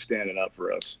only one standing up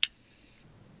for us.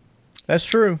 That's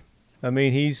true. I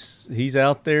mean, he's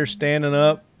out there standing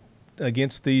up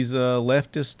against these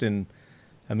leftists, and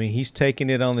I mean, he's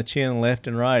taking it on the chin left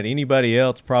and right. Anybody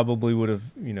else probably would have,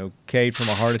 caved from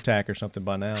a heart attack or something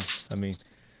by now. I mean,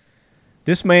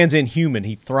 this man's inhuman.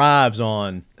 He thrives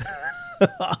on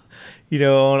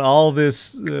on all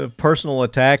this personal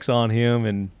attacks on him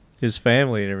and his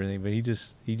family and everything, but he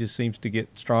just seems to get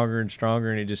stronger and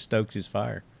stronger, and it just stokes his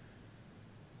fire.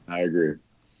 I agree.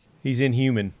 He's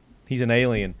inhuman. He's an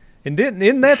alien. And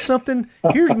isn't that something?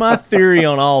 Here's my theory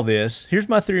on all this. Here's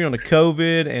my theory on the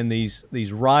COVID and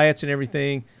these riots and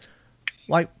everything.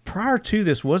 Like, prior to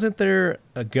this, wasn't there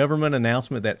a government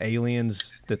announcement that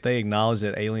they acknowledge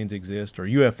that aliens exist or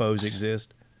UFOs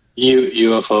exist?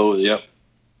 UFOs, yep.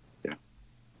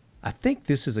 I think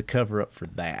this is a cover-up for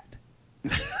that.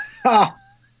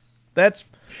 That's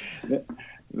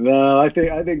no. I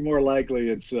think more likely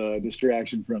it's a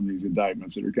distraction from these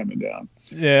indictments that are coming down.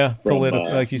 Yeah,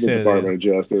 political, like you said, Department of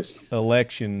Justice,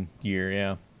 election year.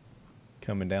 Yeah,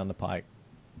 coming down the pike.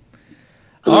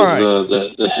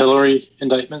 The Hillary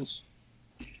indictments.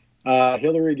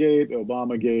 Hillary-gate,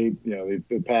 Obama-gate.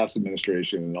 The past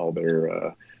administration and all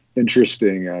their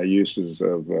interesting uses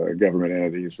of government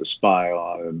entities to spy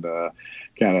on and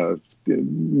kind of,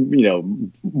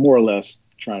 more or less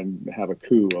try and have a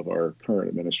coup of our current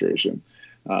administration.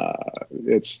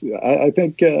 I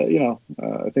think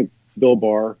Bill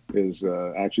Barr is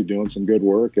actually doing some good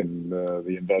work, and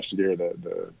the investigator,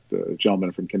 the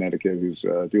gentleman from Connecticut who's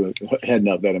heading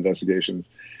up that investigation,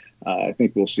 I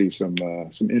think we'll see some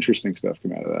interesting stuff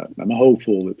come out of that. I'm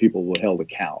hopeful that people will held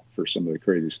account for some of the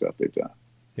crazy stuff they've done.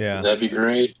 Yeah, that'd be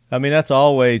great. I mean, that's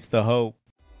always the hope.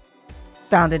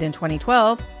 Founded in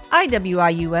 2012,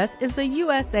 IWI US is the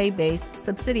USA-based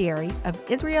subsidiary of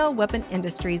Israel Weapon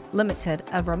Industries Limited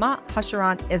of Ramat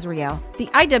Hasharon, Israel. The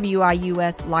IWI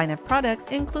US line of products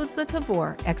includes the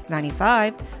Tavor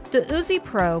X95, the Uzi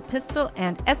Pro pistol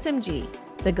and SMG,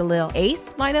 the Galil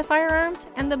Ace line of firearms,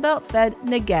 and the belt-fed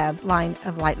Negev line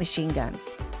of light machine guns.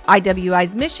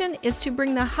 IWI's mission is to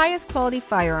bring the highest quality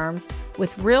firearms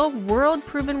with real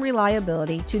world-proven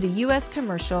reliability to the U.S.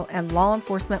 commercial and law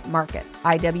enforcement market.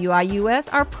 IWI US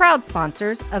are proud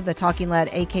sponsors of the Talking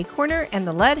Lead AK Corner and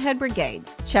the Lead Head Brigade.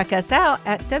 Check us out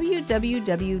at www.iwi.us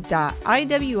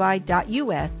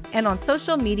and on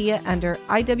social media under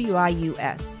IWI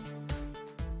US.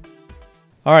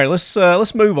 All right,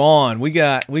 let's move on. We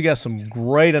got some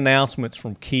great announcements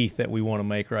from Keith that we want to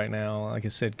make right now. Like I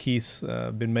said, Keith's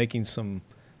been making some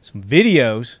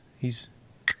videos. He's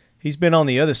been on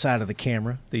the other side of the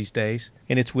camera these days,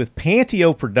 and it's with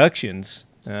Panteao Productions.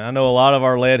 I know a lot of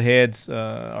our lead heads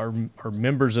are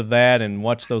members of that and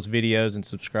watch those videos and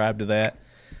subscribe to that.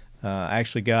 I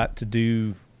actually got to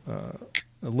do a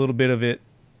little bit of it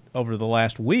over the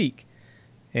last week,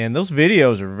 and those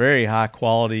videos are very high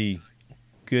quality.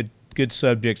 Good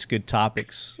subjects, good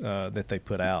topics that they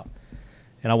put out.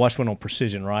 And I watched one on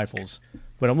precision rifles.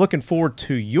 But I'm looking forward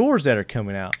to yours that are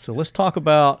coming out. So let's talk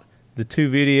about the 2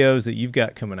 videos that you've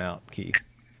got coming out, Keith.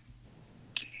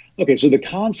 Okay, so the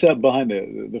concept behind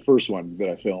the first one that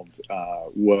I filmed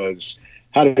was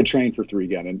how to train for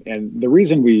 3-gun. And the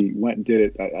reason we went and did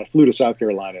it, I flew to South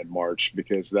Carolina in March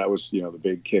because that was, the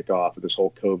big kickoff of this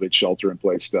whole COVID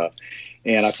shelter-in-place stuff.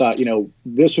 And I thought,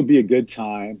 this would be a good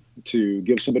time to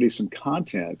give somebody some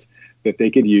content that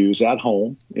they could use at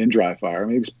home in dry fire. I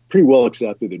mean, it's pretty well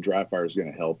accepted that dry fire is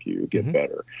going to help you get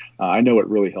better. I know it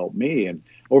really helped me. And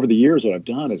over the years, what I've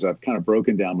done is I've kind of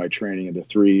broken down my training into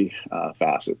 3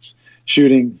 facets: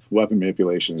 shooting, weapon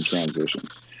manipulation, and transition.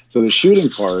 So the shooting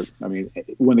part, I mean,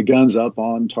 when the gun's up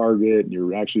on target and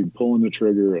you're actually pulling the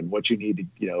trigger and what you need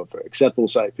to, for acceptable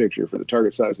sight picture for the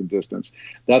target size and distance,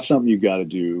 that's something you've got to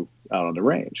do out on the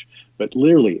range. But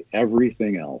literally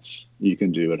everything else you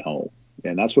can do at home.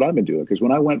 And that's what I've been doing. Because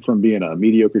when I went from being a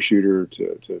mediocre shooter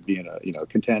to being a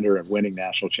contender and winning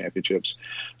national championships,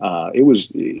 it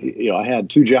was, I had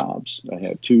 2 jobs. I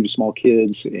had 2 small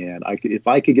kids, and if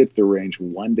I could get to the range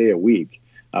one day a week,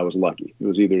 I was lucky. It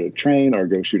was either to train or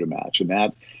go shoot a match, and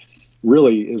that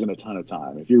really isn't a ton of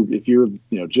time. If you're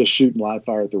just shooting live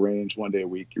fire at the range one day a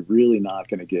week, you're really not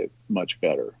going to get much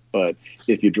better. But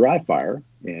if you dry fire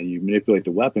and you manipulate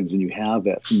the weapons and you have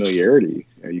that familiarity,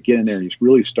 you get in there and you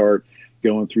really start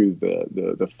going through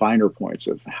the finer points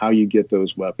of how you get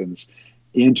those weapons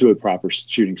into a proper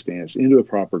shooting stance, into a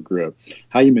proper grip,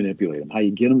 how you manipulate them, how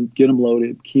you get them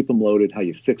loaded, keep them loaded, how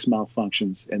you fix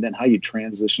malfunctions, and then how you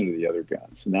transition to the other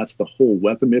guns. And that's the whole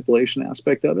weapon manipulation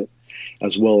aspect of it,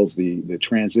 as well as the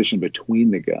transition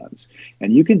between the guns.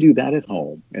 And you can do that at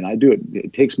home. And I do it.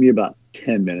 It takes me about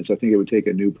 10 minutes. I think it would take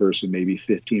a new person maybe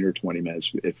 15 or 20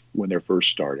 minutes when they're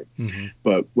first starting. Mm-hmm.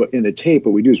 But in the tape,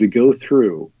 what we do is we go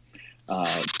through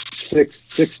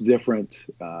six different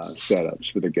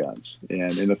setups for the guns.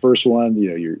 And in the first one,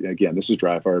 this is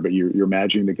dry fire, but you're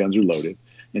imagining the guns are loaded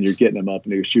and you're getting them up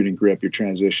into a shooting grip, you're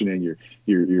transitioning,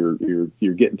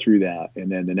 you're getting through that.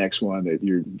 And then the next one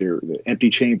they're the empty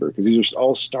chamber, because these are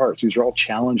all starts. These are all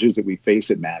challenges that we face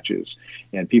at matches,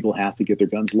 and people have to get their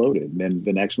guns loaded. And then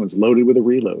the next one's loaded with a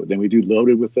reload. Then we do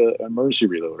loaded with an emergency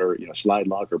reload, or slide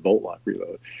lock or bolt lock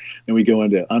reload. Then we go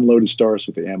into unloaded starts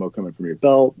with the ammo coming from your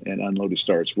belt, and unloaded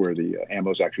starts where the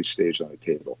ammo is actually staged on the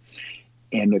table.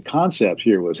 And the concept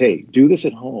here was, hey, do this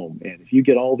at home. And if you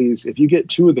get if you get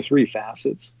 2 of the 3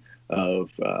 facets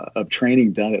of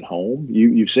training done at home,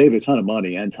 you've saved a ton of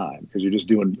money and time, because you're just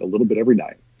doing a little bit every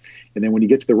night. And then when you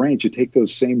get to the range, you take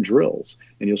those same drills,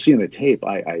 and you'll see in the tape,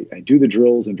 I do the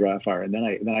drills in dry fire, and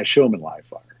then I show them in live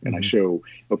fire. And I show,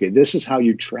 okay, this is how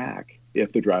you track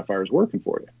if the dry fire is working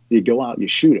for you. You go out, you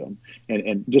shoot them,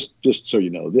 and just so you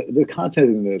know, the content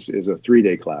in this is a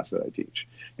 3-day class that I teach,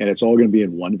 and it's all going to be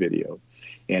in one video.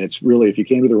 And it's really, if you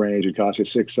came to the range, it costs you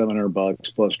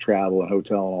 $600-700 plus travel and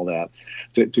hotel and all that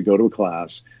to go to a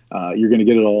class. You're going to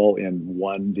get it all in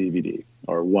one DVD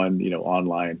or one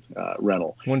online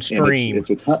rental. One stream.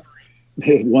 It's a ton.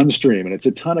 One stream, and it's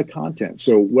a ton of content.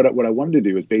 So what I wanted to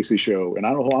do is basically show, and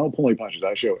I don't pull any punches.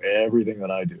 I show everything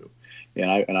that I do.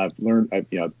 And I've learned,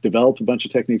 I've developed a bunch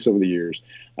of techniques over the years.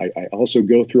 I also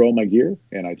go through all my gear,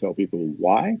 and I tell people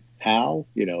why, how,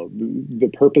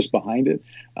 the purpose behind it.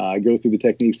 I go through the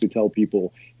techniques to tell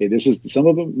people, hey, this is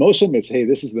most of them, it's, hey,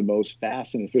 this is the most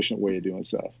fast and efficient way of doing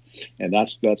stuff. And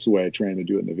that's the way I train to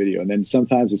do it in the video. And then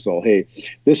sometimes it's all, hey,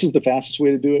 this is the fastest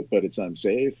way to do it, but it's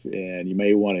unsafe, and you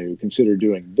may want to consider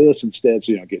doing this instead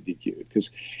so you don't get DQ'd. Because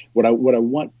what I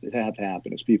want to have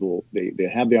happen is people, they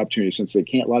have the opportunity, since a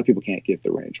lot of people can't get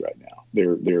the range right now.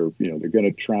 They're going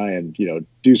to try and,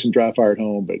 do some dry fire at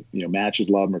home, but, matches,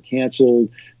 a lot of them are canceled.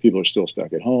 People are still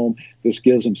stuck at home. This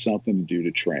gives them something to do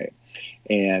to train.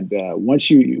 And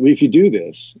if you do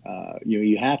this,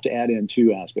 you have to add in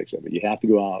two aspects of it. You have to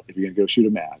go out, if you're going to go shoot a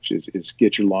match, is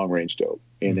get your long range dope.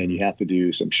 And then you have to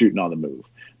do some shooting on the move.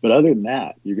 But other than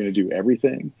that, you're going to do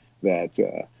everything that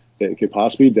could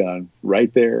possibly be done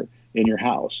right there in your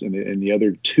house. And the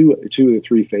other two of the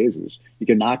three phases, you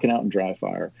can knock it out in dry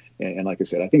fire. And like I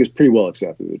said, I think it's pretty well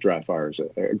accepted that dry fire is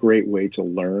a great way to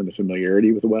learn the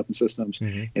familiarity with the weapon systems.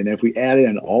 And if we add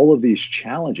in all of these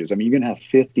challenges, I mean, you're going to have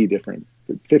 50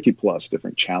 plus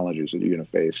different challenges that you're going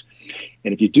to face.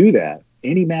 And if you do that,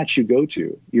 any match you go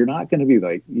to, you're not going to be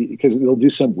like, because they'll do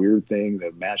some weird thing.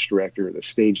 The match director, the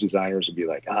stage designers will be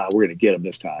like, we're going to get them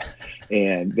this time.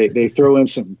 And they throw in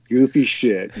some goofy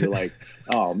shit. You're like,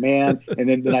 oh man. And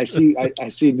then I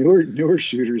see newer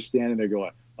shooters standing there going,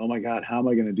 oh my God, how am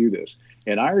I going to do this?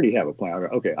 And I already have a plan. I go,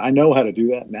 okay, I know how to do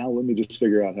that. Now let me just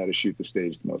figure out how to shoot the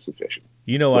stage the most efficient.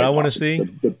 You know what I want to see?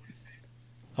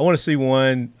 I want to see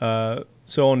one.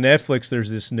 So on Netflix, there's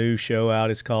this new show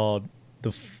out. It's called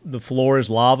The Floor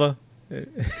is Lava.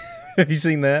 Have you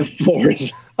seen that? The floor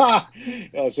is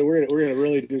so we're gonna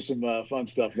really do some fun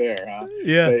stuff there, huh?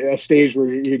 Yeah, a stage where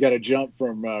you got to jump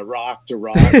from rock to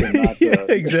rock. And not, yeah,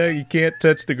 exactly. You can't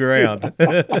touch the ground.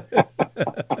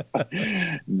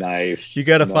 Nice. You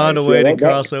got to find a way to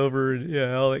cross over.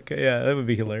 That would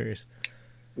be hilarious.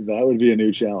 That would be a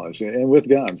new challenge, and with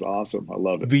guns, awesome. I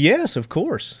love it. But yes, of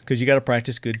course, because you got to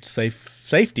practice good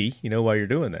safety, while you're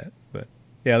doing that. But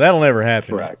yeah, that'll never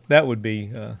happen. Correct. That would be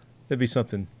that'd be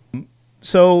something.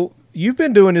 So you've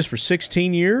been doing this for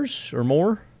 16 years or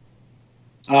more?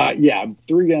 Yeah,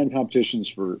 3-gun competitions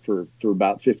for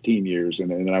about 15 years, and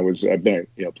then I've been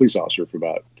a police officer for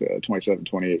about 27,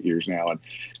 28 years now, and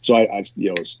so I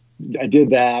did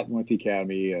that, went to the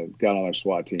academy, got on our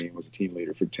SWAT team, was a team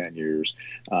leader for 10 years,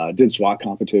 did SWAT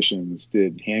competitions,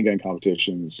 did handgun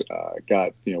competitions,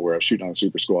 got where I was shooting on the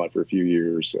super squad for a few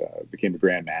years, became a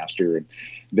grandmaster, and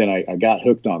then I got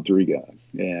hooked on 3-gun,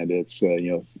 and it's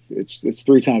it's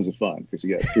 3 times the fun because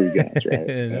you got 3 guns, right?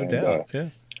 No doubt. Yeah.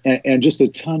 And just a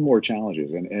ton more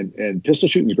challenges, and pistol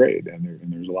shooting is great,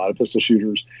 and there's a lot of pistol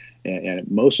shooters, and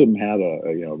most of them have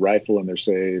a rifle in their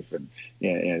safe,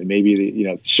 and maybe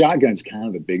the shotgun's kind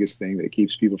of the biggest thing that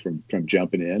keeps people from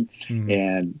jumping in.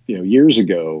 And years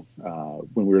ago,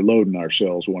 when we were loading our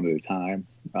shells one at a time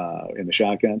in the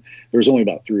shotgun, there was only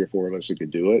about 3 or 4 of us who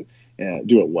could do it and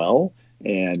do it well.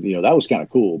 And that was kind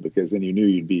of cool because then you knew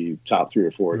you'd be top 3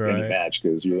 or 4 at any match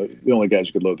because you're the only guys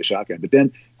who could load the shotgun. But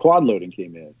then quad loading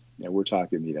came in, and we're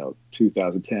talking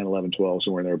 2010, 11, 12,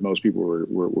 somewhere in there. Most people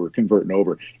were converting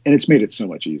over, and it's made it so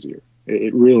much easier.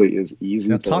 It really is easy.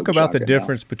 Now talk about the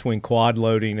difference between quad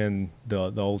loading and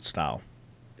the old style.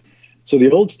 So the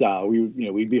old style,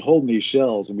 we'd be holding these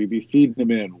shells and we'd be feeding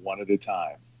them in one at a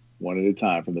time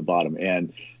from the bottom,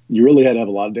 and you really had to have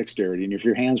a lot of dexterity, and if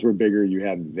your hands were bigger, you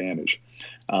had an advantage.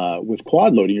 With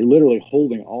quad loading, you're literally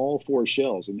holding all 4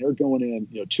 shells, and they're going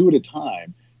in, 2 at a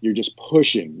time. You're just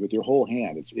pushing with your whole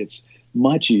hand. It's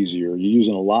much easier. You're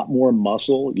using a lot more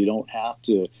muscle. You don't have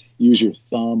to use your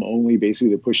thumb only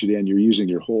basically to push it in. You're using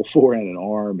your whole forehand and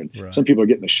arm, and some people are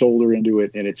getting the shoulder into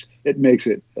it, and it makes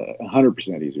it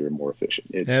 100% easier and more efficient.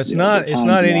 It's not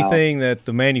anything that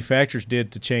the manufacturers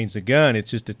did to change the gun.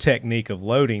 It's just a technique of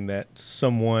loading that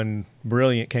someone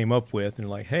brilliant came up with, and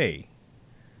like, hey.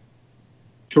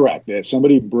 Correct.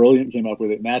 Somebody brilliant came up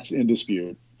with it, and that's in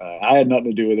dispute. I had nothing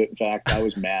to do with it. In fact, I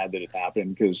was mad that it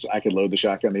happened because I could load the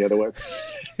shotgun the other way,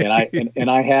 and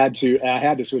I had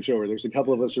to switch over. There's a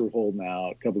couple of us who were holding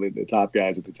out. A couple of the top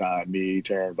guys at the time, me,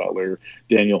 Taryn Butler,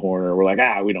 Daniel Horner. We're like,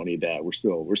 we don't need that. We're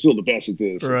still the best at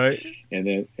this. Right. And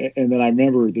then I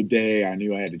remember the day I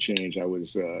knew I had to change. I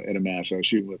was at a match. I was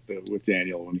shooting with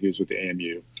Daniel when he was with the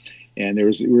AMU, and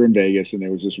we were in Vegas, and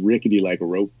there was this rickety like a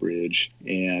rope bridge,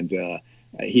 and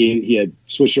he had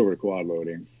switched over to quad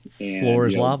loading. And, floor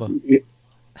is lava.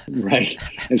 Right.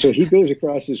 And so he goes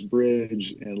across this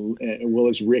bridge and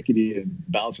it's rickety and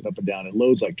bouncing up and down and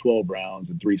loads like 12 rounds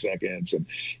in 3 seconds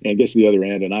and gets to the other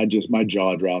end. And my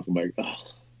jaw dropped. I'm like,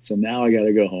 so now I got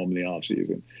to go home in the off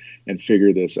season and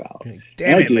figure this out.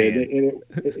 Damn it, man.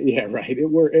 Yeah, right. It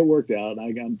worked out.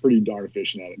 I'm pretty darn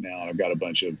efficient at it now. I've got a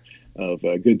bunch of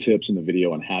good tips in the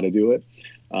video on how to do it.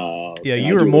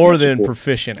 You are more than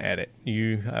proficient at it.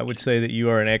 I would say that you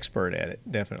are an expert at it,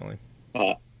 definitely.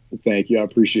 Thank you. I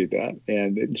appreciate that.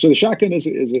 And so the shotgun is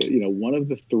one of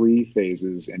the 3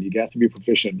 phases, and you got to be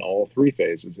proficient in all 3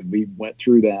 phases. And we went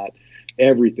through that,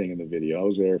 everything in the video. I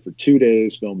was there for 2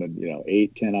 days filming,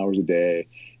 8-10 hours a day.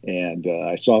 And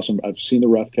I've seen the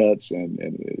rough cuts, and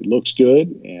it looks good,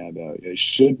 and it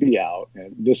should be out.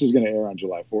 And this is going to air on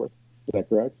July 4th. Is that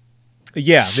correct?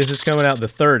 Yeah, this is coming out the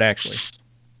 3rd, actually.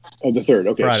 Oh, the 3rd.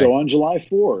 Okay. Friday. So on July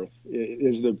 4th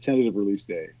is the tentative release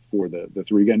day for the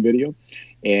 3-gun video.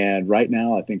 And right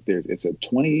now, I think it's a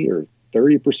 20 or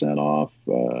 30% off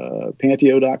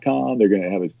Panteao.com. They're going to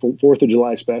have a 4th of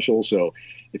July special. So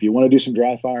if you want to do some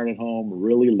dry firing at home,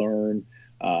 really learn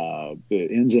the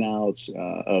ins and outs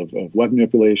of weapon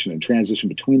manipulation and transition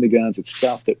between the guns, it's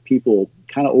stuff that people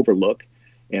kind of overlook.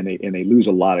 And they lose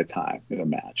a lot of time in a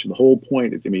match. And the whole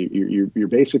point, I mean, you're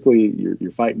basically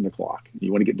you're fighting the clock. You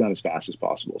want to get done as fast as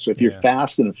possible. So if you're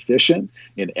fast and efficient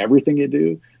in everything you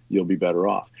do, you'll be better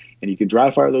off. And you can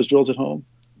dry fire those drills at home.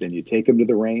 Then you take them to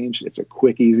the range. It's a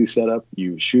quick, easy setup.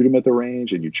 You shoot them at the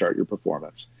range and you chart your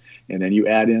performance. And then you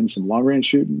add in some long range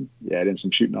shooting. You add in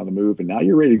some shooting on the move, and now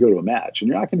you're ready to go to a match. And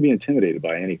you're not going to be intimidated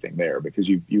by anything there because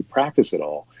you practice it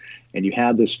all. And you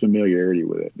have this familiarity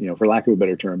with it, for lack of a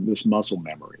better term, this muscle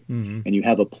memory. Mm-hmm. And you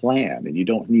have a plan, and you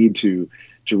don't need to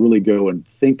really go and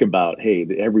think about, hey,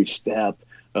 every step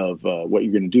of what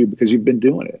you're going to do because you've been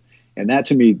doing it. And that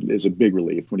to me is a big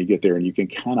relief when you get there and you can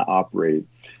kind of operate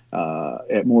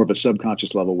at more of a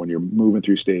subconscious level when you're moving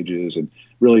through stages. And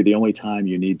really the only time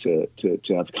you need to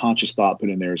have conscious thought put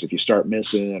in there is if you start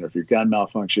missing or if your gun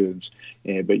malfunctions.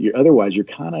 But otherwise you're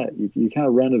kind of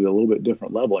run at a little bit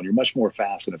different level, and you're much more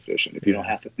fast and efficient if you don't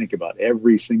have to think about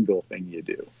every single thing you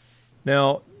do.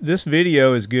 Now, this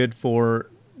video is good for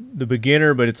the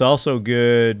beginner, but it's also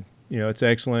good, it's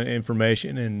excellent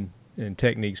information and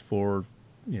techniques for,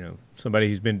 somebody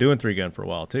who's been doing 3-gun for a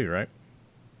while too, right?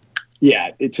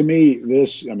 Yeah, to me,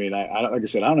 this, I mean, I like I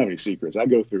said, I don't have any secrets. I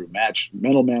go through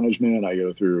mental management. I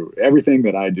go through everything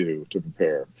that I do to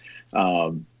prepare,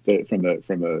 from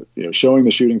the showing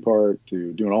the shooting part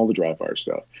to doing all the dry fire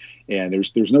stuff. And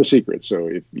there's no secret. So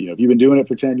if you've been doing it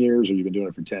for 10 years or you've been doing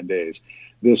it for 10 days,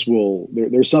 there's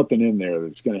something in there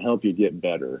that's going to help you get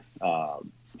better.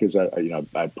 Because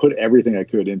I put everything I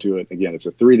could into it. Again, it's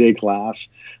a 3-day class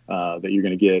that you're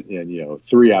going to get in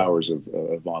 3 hours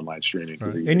of online streaming.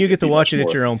 Right. And you get to watch it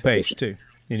at your own pace too,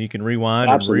 and you can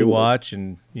rewind and rewatch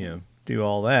and do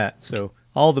all that. So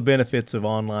all the benefits of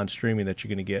online streaming that you're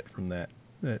going to get from that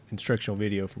instructional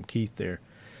video from Keith there.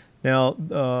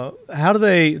 Now, how do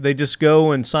they just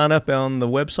go and sign up on the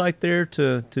website there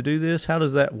to do this? How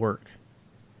does that work?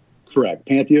 Correct.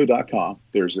 Panteao.com.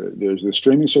 There's a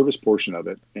streaming service portion of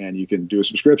it, and you can do a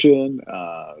subscription.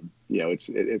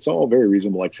 It's all very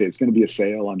reasonable. Like I say, it's going to be a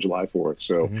sale on July 4th.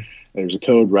 So there's a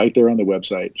code right there on the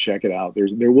website. Check it out.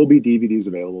 There will be DVDs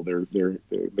available.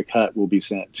 The cut will be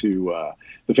sent to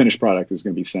the finished product is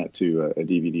going to be sent to a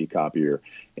DVD copier,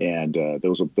 and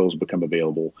those will become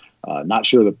available. Not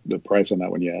sure the price on that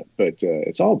one yet, but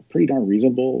it's all pretty darn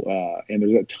reasonable. And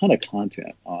there's a ton of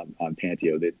content on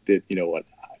Panteao that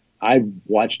I've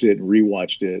watched it and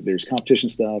rewatched it. There's competition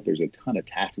stuff. There's a ton of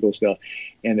tactical stuff.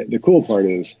 And the cool part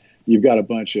is you've got a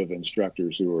bunch of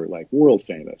instructors who are like world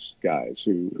famous guys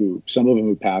who some of them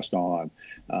have passed on,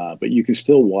 but you can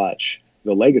still watch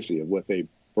the legacy of what they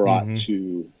brought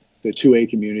to the 2A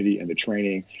community and the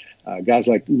training. Guys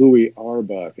like Louis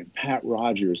Arbuck and Pat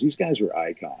Rogers, these guys were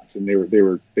icons, and they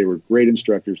were great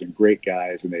instructors and great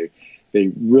guys, and they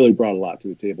really brought a lot to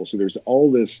the table. So there's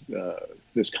all this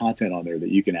content on there that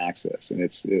you can access, and I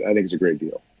think it's a great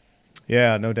deal.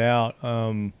 Yeah, no doubt.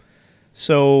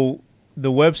 So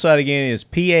the website again is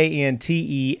Panteao.com,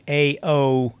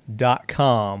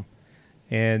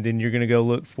 and then you're going to go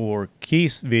look for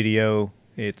Keith's video.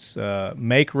 It's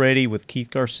Make Ready with Keith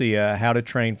Garcia, How to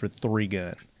Train for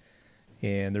 3-Gun.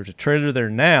 And there's a trailer there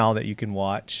now that you can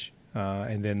watch.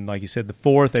 And then, like you said, the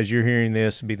 4th, as you're hearing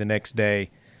this, will be the next day.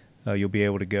 You'll be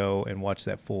able to go and watch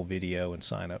that full video and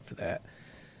sign up for that.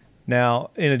 Now,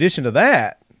 in addition to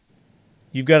that,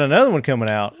 you've got another one coming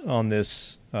out on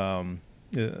this on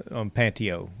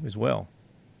Panteao as well.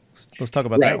 Let's talk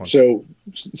about that one. So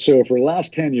for the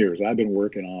last 10 years, I've been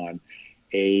working on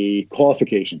a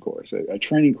qualification course, a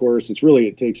training course.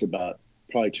 It takes about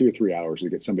probably 2 or 3 hours to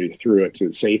get somebody through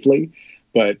it safely.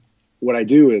 But what I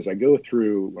do is I go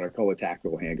through what I call a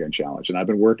Tactical Handgun Challenge, and I've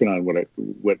been working on what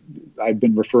I've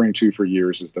been referring to for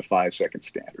years as the 5-second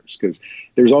standards, because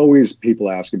there's always people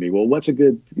asking me, well, what's a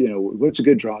good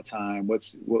draw time? What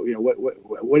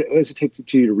does it take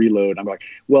to you to reload? I'm like,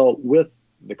 well, with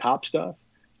the cop stuff,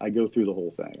 I go through the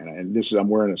whole thing, and I'm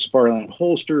wearing a Sparline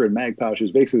holster and mag pouches,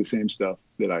 basically the same stuff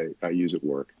that I use at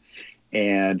work,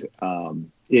 and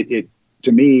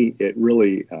to me, it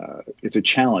really it's a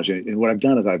challenge. And what I've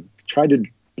done is I've tried to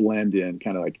blend in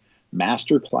kind of like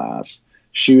masterclass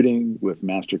shooting with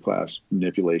masterclass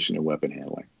manipulation and weapon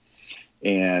handling.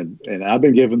 And I've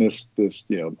been given this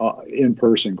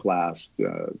in-person class,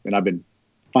 and I've been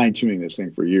fine-tuning this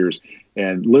thing for years,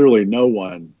 and literally no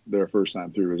one their first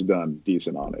time through has done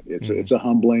decent on it. It's a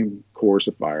humbling course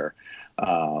of fire.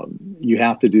 You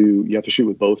have to shoot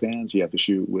with both hands. You have to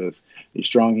shoot with a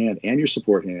strong hand and your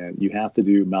support hand. You have to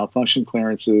do malfunction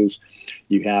clearances.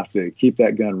 You have to keep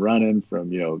that gun running from,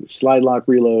 the slide lock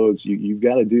reloads. You've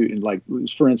got to do, like,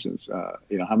 for instance,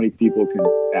 how many people can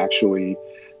actually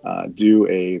do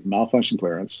a malfunction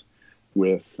clearance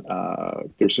with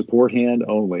their support hand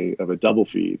only of a double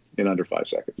feed in under 5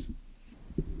 seconds.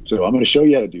 So I'm going to show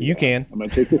you how to do that. You can. I'm going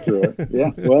to take you through it.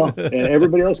 Yeah, well, and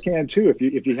everybody else can too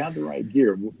if you have the right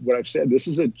gear. What I've said, this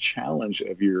is a challenge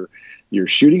of your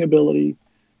shooting ability,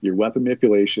 your weapon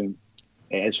manipulation,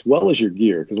 as well as your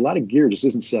gear, because a lot of gear just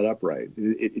isn't set up right.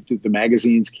 The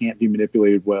magazines can't be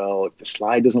manipulated well. If the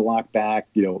slide doesn't lock back,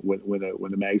 when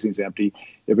the magazine's empty,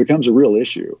 it becomes a real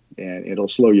issue, and it'll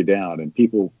slow you down. And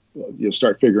people, you'll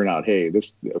start figuring out, hey,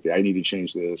 I need to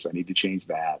change this, I need to change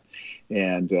that,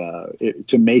 and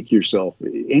to make yourself,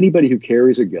 anybody who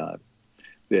carries a gun,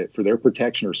 that for their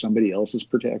protection or somebody else's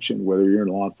protection, whether you're in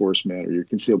law enforcement or you're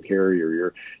concealed carry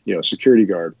or you're a security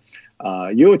guard,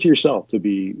 you owe it to yourself to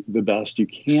be the best you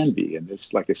can be. And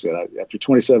this, like I said, after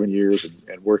 27 years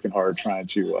and working hard trying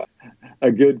to a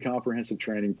good comprehensive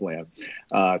training plan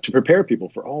to prepare people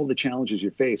for all the challenges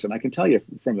you face. And I can tell you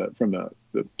from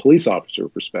the police officer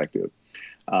perspective,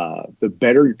 the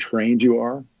better trained you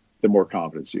are, the more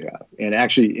confidence you have. And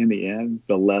actually, in the end,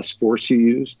 the less force you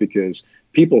use, because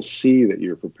people see that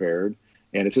you're prepared.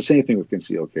 And it's the same thing with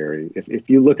concealed carry. If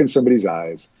you look in somebody's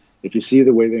eyes, if you see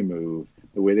the way they move,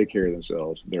 the way they carry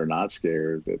themselves, they're not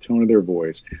scared, the tone of their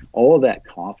voice, all of that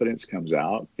confidence comes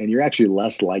out, and you're actually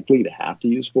less likely to have to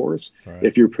use force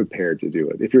if you're prepared to do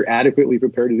it, if you're adequately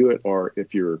prepared to do it, or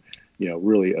if you're,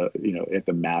 really, at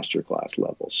the master class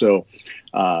level. So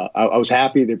I was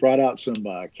happy they brought out some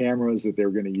cameras that they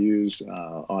were going to use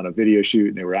on a video shoot,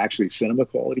 and they were actually cinema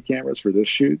quality cameras for this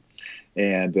shoot.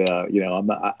 And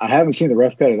I haven't seen the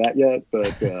rough cut of that yet,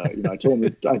 but I told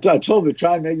them to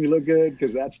try and make me look good,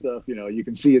 because that stuff, you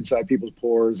can see inside people's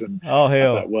pores. And oh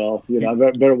hell, I thought,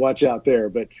 I better watch out there.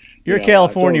 But you're a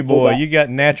California boy, you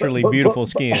got naturally beautiful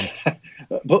skin.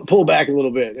 Pull back a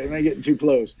little bit. Am I getting too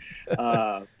close?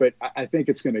 But I think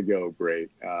it's going to go great.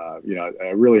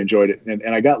 I really enjoyed it,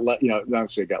 and I got not to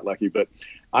say got lucky, but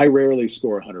I rarely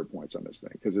score 100 points on this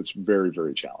thing because it's very,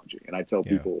 very challenging. And I tell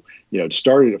people,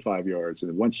 start it at 5 yards,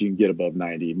 and once you can get above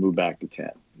 90, move back to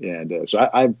 10. And so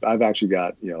I've actually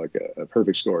got, like a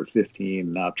perfect score at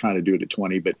 15. Now I'm trying to do it at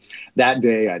 20. But that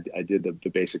day I did the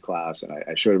basic class, and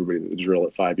I showed everybody the drill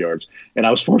at 5 yards. And I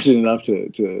was fortunate enough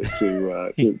to shoot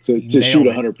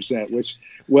 100%, which,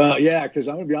 well, yeah, because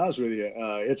I'm going to be honest with you,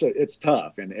 it's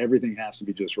tough, and everything has to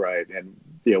be just right. And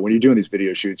when you're doing these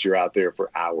video shoots, you're out there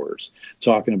for hours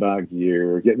talking about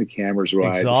gear, getting the cameras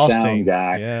right, exhausting. The sound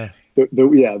guy. Yeah.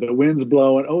 The wind's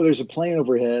blowing. Oh, there's a plane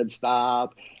overhead.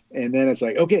 Stop. And then it's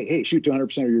like, okay, hey, shoot to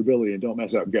 100% of your ability and don't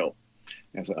mess up. Go.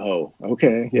 And I said, oh,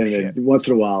 okay. And then once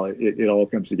in a while, it all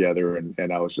comes together.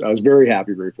 And I was very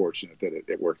happy, very fortunate that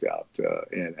it worked out.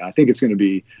 And I think it's going to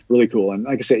be really cool. And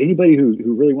like I said, anybody who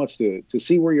really wants to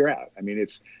see where you're at, I mean,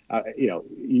 it's,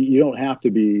 you don't have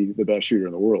to be the best shooter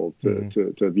in the world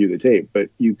to view the tape, but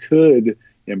you could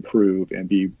improve and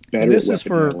be better. And this at is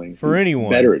for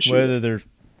anyone, better at shooting. Whether they're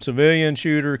civilian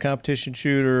shooter, competition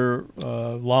shooter,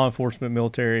 law enforcement,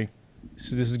 military.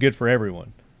 So this is good for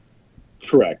everyone.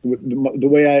 Correct. The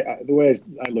way I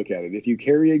look at it, if you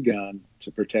carry a gun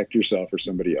to protect yourself or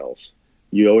somebody else,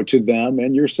 you owe it to them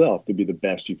and yourself to be the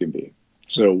best you can be.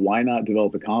 So why not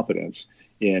develop the confidence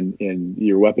in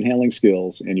your weapon handling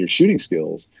skills and your shooting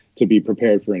skills to be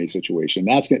prepared for any situation?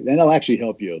 That'll actually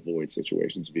help you avoid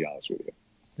situations, to be honest with you.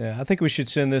 Yeah, I think we should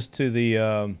send this to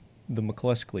the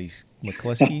McCleskys.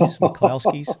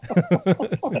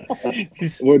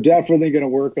 We're definitely going to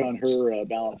work on her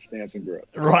balance, stance, and grip.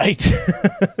 Right.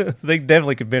 They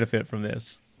definitely could benefit from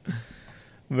this.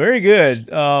 Very good.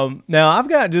 Now, I've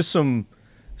got just some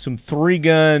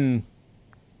three-gun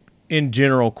in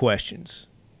general questions.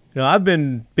 I've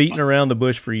been beating around the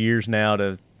bush for years now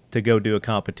to go do a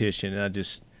competition, and I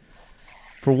just,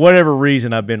 for whatever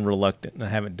reason, I've been reluctant, and I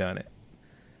haven't done it.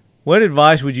 What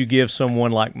advice would you give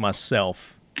someone like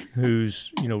myself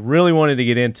who's, really wanted to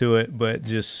get into it, but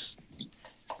just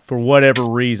for whatever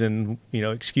reason,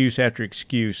 excuse after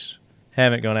excuse,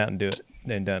 haven't gone out and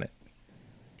done it?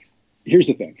 Here's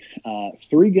the thing. The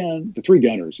three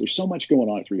gunners, there's so much going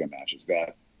on at three-gun matches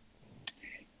that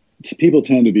people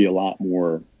tend to be a lot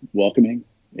more welcoming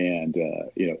and,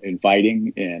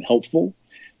 inviting and helpful.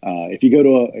 If you go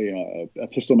to a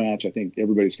pistol match, I think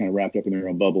everybody's kind of wrapped up in their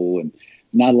own bubble, and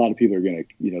not a lot of people are going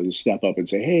to, just step up and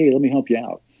say, hey, let me help you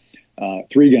out.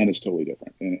 3-gun is totally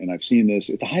different. And I've seen this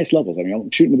at the highest levels. I mean, I'm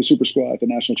shooting with the Super Squad at the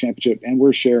national championship, and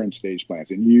we're sharing stage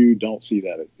plans. And you don't see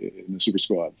that in the Super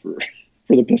Squad for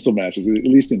the pistol matches, at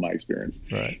least in my experience.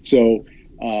 Right. So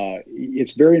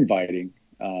it's very inviting.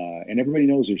 And everybody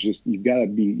knows you got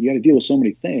to deal with so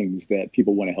many things that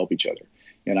people want to help each other.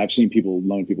 And I've seen people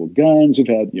loan people guns who've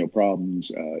had,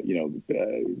 problems,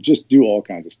 just do all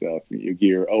kinds of stuff.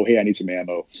 Gear. Oh, hey, I need some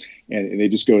ammo. And they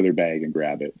just go to their bag and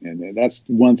grab it. And that's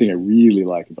one thing I really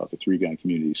like about the 3-gun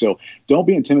community. So don't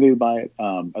be intimidated by it.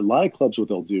 A lot of clubs, what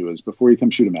they'll do is before you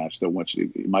come shoot a match, they'll want you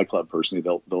to, my club personally,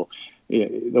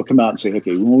 they'll come out and say,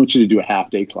 okay, we want you to do a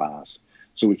half-day class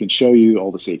so we can show you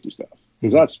all the safety stuff.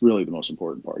 Because that's really the most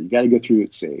important part. You got to go through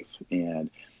it safe. And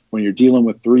when you're dealing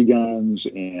with 3 guns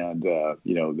and,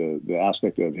 the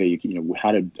aspect of, hey,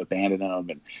 how to abandon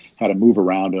them and how to move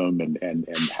around them and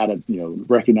how to,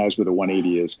 recognize where the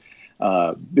 180 is,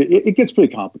 it gets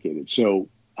pretty complicated. So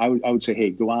I would say,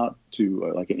 hey, go out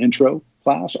to like an intro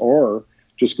class or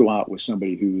just go out with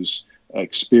somebody who's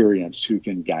experienced who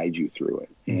can guide you through it.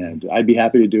 And I'd be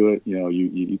happy to do it.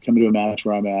 You come into a match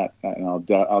where I'm at and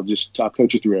I'll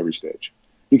coach you through every stage.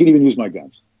 You can even use my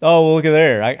guns. Oh, well, look at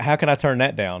there. How can I turn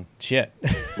that down? Shit.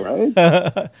 Right?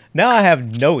 Now I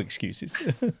have no excuses.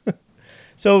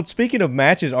 So speaking of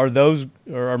matches,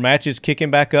 are matches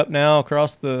kicking back up now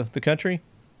across the country?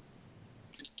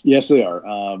 Yes, they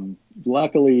are.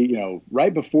 Luckily,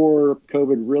 right before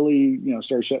COVID really,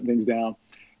 started shutting things down,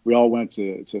 we all went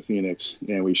to Phoenix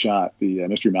and we shot the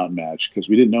Mystery Mountain match because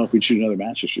we didn't know if we'd shoot another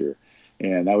match this year.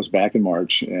 And that was back in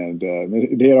March, and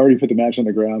they had already put the match on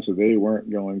the ground, so they weren't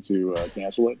going to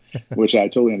cancel it, which I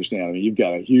totally understand. I mean, you've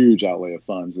got a huge outlay of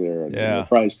funds there, and the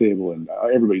prize table, and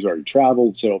everybody's already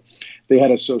traveled, so they had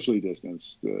us socially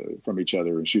distanced from each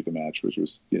other and shoot the match, which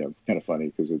was kind of funny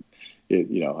because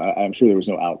I'm sure there was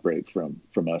no outbreak from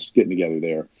us getting together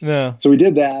there. No. So we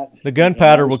did that. The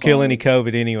gunpowder will kill any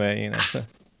COVID anyway, So.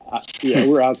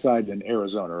 We're outside in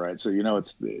Arizona, right? So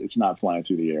it's not flying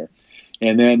through the air.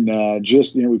 And then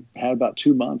we had about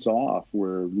 2 months off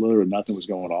where literally nothing was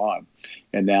going on.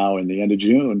 And now in the end of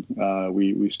June,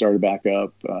 we started back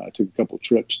up, took a couple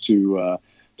trips to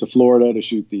Florida to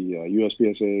shoot the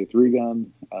USPSA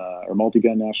 3-gun or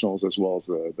multi-gun nationals, as well as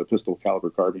the pistol caliber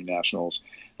carbine nationals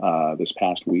this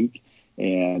past week.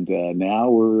 And now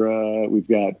we've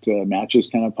got matches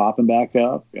kind of popping back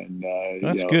up, and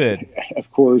that's good.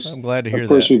 Of course, I'm glad to hear that. Of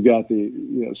course, we've got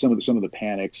the some of the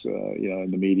panics, in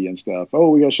the media and stuff. Oh,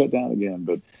 we got shut down again.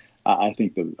 But I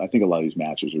think a lot of these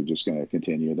matches are just going to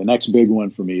continue. The next big one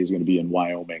for me is going to be in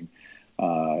Wyoming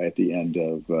at the end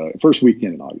of first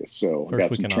weekend in August. So I've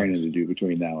got some training to do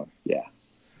between now and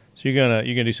So you're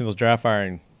gonna do some of those dry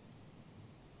firing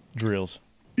drills.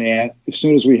 Man, as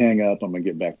soon as we hang up, I'm gonna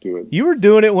get back to it. You were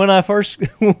doing it when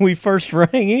we first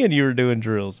rang in. You were doing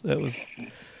drills. That was.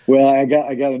 Well, I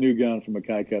got a new gun from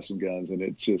Mackay Custom Guns, and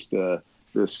it's just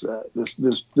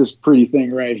this pretty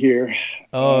thing right here.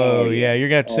 Oh yeah, you're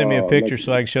gonna have to send me a picture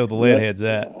so I can show the lead heads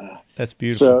that. That's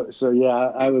beautiful. So yeah,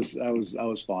 I was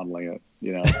fondling it.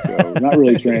 So not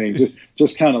really training,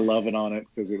 just kind of loving on it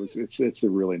because it's a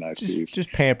really nice piece.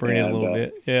 Just pampering it a little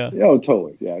bit, yeah. Oh,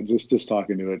 totally, yeah. Just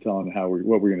talking to it, telling it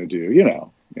what we're gonna do.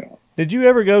 Did you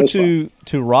ever go to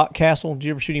Rock Castle? Did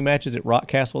you ever shoot any matches at Rock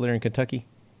Castle there in Kentucky?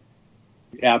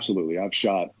 Absolutely, I've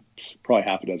shot probably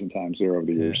half a dozen times there over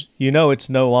the years. It's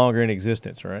no longer in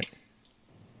existence, right?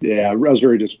 Yeah, I was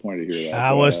very disappointed to hear that.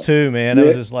 I was too, man. That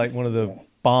was just like one of the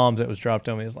bombs that was dropped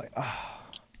on me. It's like,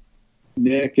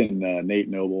 Nick and Nate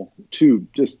Noble, two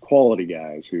just quality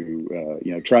guys who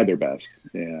tried their best,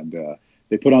 and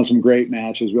they put on some great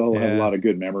matches. We all had a lot of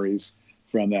good memories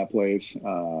from that place.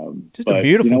 Just a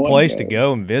beautiful place to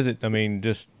go and visit. I mean,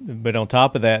 but on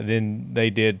top of that, then they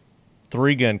did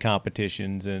 3-gun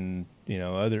competitions and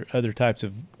other types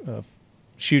of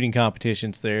shooting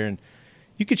competitions there, and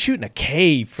you could shoot in a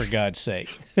cave for God's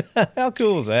sake. How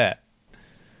cool is that?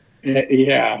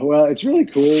 Yeah, well, it's really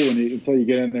cool until you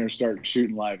get in there and start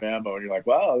shooting live ammo, and you're like,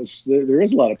 wow, there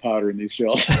is a lot of powder in these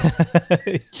shells.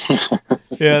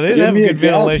 Yeah, they didn't have a good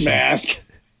ventilation mask.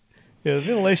 Yeah, the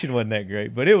ventilation wasn't that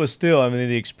great, but it was still. I mean,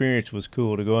 the experience was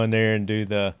cool to go in there and do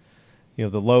the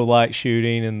low light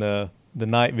shooting and the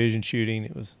night vision shooting.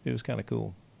 It was kind of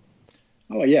cool.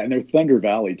 Oh yeah, and their Thunder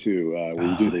Valley too, where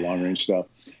you do the long range stuff.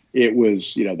 It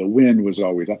was, the wind was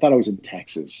always, I thought I was in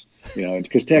Texas,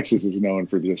 because Texas is known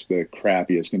for just the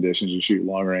crappiest conditions to shoot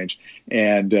long range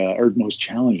or most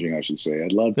challenging, I should say. I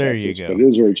love Texas, but it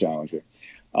is very challenging.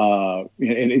 And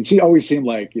it always seemed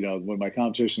like, when my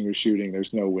competition was shooting,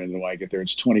 there's no wind, and when I get there,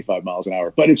 it's 25 miles an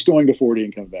hour, but it's going to 40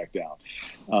 and coming back down.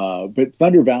 But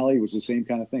Thunder Valley was the same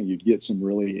kind of thing. You'd get some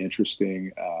really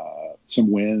interesting,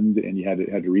 some wind, and you had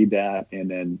to read that. And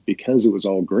then because it was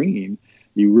all green,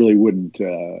 you really wouldn't,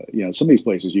 some of these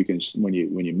places you can, when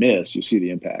you miss, you see the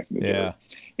impact in the dirt,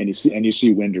 and you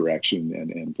see wind direction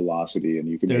and velocity, and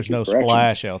you can. There's no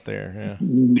splash out there. Yeah.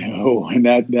 No, and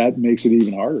that makes it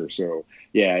even harder. So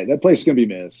yeah, that place is going to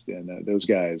be missed, and those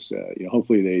guys,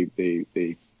 hopefully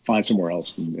they find somewhere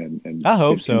else. And I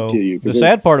hope so. The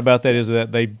sad part about that is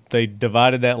that they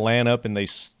divided that land up and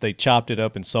they chopped it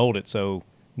up and sold it, so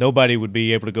nobody would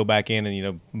be able to go back in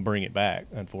and bring it back,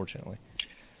 unfortunately.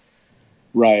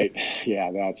 Right. Yeah,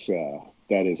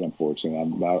 that is unfortunate.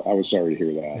 I was sorry to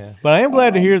hear that. Yeah. But I am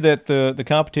glad to hear that the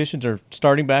competitions are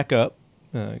starting back up,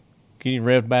 getting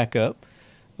revved back up.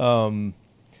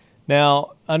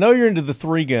 Now, I know you're into the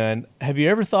 3-gun. Have you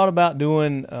ever thought about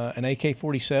doing an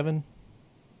AK-47?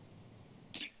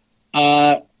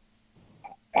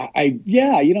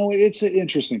 It's an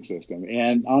interesting system.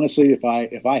 And honestly, if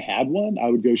I had one, I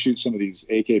would go shoot some of these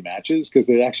AK matches because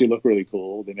they actually look really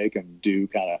cool. They make them do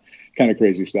kind of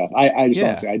crazy stuff.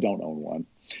 Honestly, I don't own one.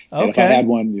 And if I had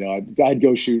one, I'd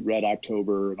go shoot Red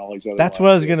October and all these other. That's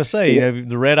what I was going to say.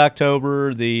 The Red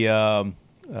October,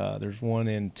 there's one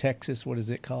in Texas. What is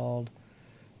it called?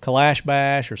 Kalash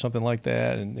Bash or something like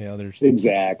that. And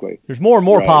there's more and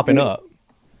more popping up.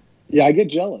 Yeah, I get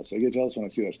jealous. When I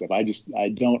see that stuff. I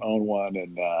don't own one,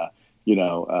 and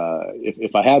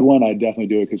if I had one, I'd definitely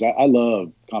do it because I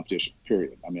love competition.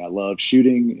 Period. I mean, I love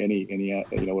shooting.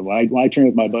 When I train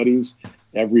with my buddies,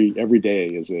 every day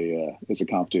is a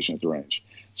competition at the range.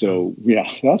 So yeah,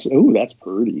 that's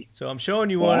pretty. So I'm showing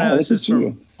you one. This is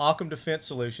from Occam Defense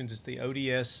Solutions. It's the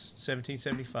ODS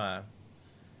 1775,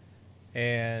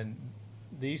 and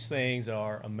these things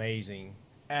are amazing,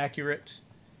 accurate.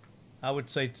 I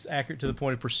would say it's accurate to the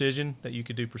point of precision that you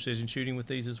could do precision shooting with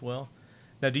these as well.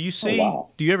 Now, do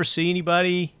you ever see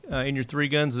anybody in your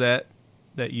 3-guns that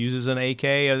uses an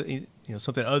AK,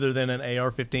 something other than an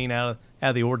AR-15 out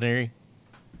of the ordinary?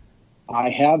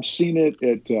 I have seen it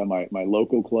at my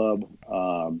local club.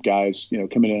 Guys,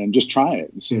 coming in and just trying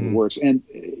it and seeing if it works. And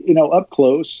up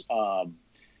close,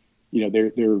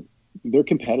 they're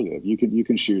competitive. You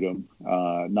can shoot them,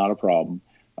 not a problem.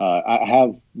 I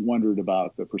have wondered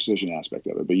about the precision aspect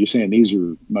of it, but you're saying these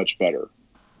are much better.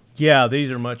 Yeah, these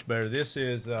are much better. This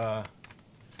is, can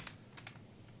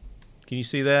you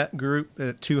see that group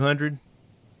at 200?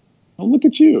 Oh, look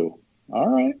at you. All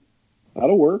right.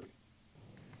 That'll work.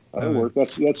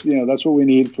 That's what we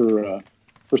need for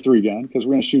 3-gun because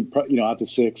we're going to shoot, out to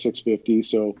 650.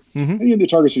 So the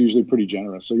targets are usually pretty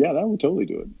generous. So yeah, that would totally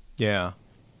do it. Yeah.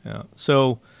 Yeah.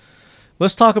 So,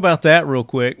 let's talk about that real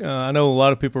quick. I know a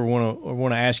lot of people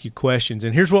want to ask you questions,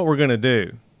 and here's what we're going to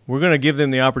do. We're going to give them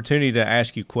the opportunity to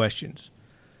ask you questions.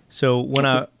 So when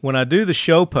I do the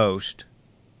show post,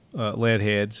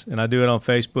 Leadheads, and I do it on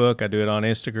Facebook, I do it on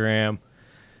Instagram,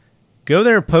 go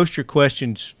there and post your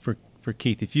questions for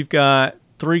Keith. If you've got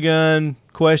 3-gun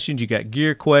questions, you got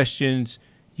gear questions,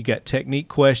 you got technique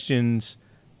questions,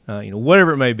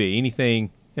 whatever it may be, anything.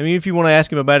 I mean, if you want to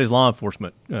ask him about his law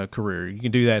enforcement career, you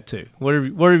can do that too. Whatever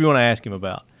you want to ask him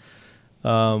about.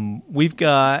 We've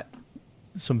got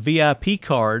some VIP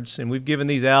cards, and we've given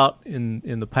these out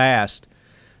in the past.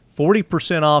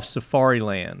 40% off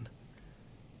Safariland.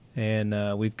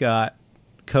 And we've got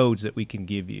codes that we can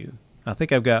give you. I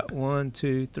think I've got 1,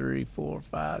 2, 3, 4,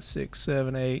 5, 6,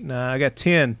 7, 8, 9. I got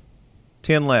 10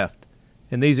 left.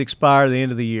 And these expire at the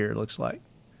end of the year, it looks like.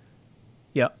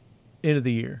 Yep, end of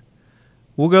the year.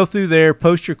 We'll go through there,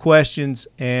 post your questions,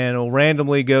 and we'll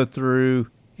randomly go through,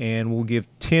 and we'll give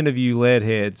 10 of you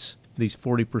Leadheads these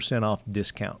 40% off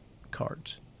discount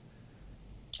cards.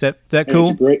 Is that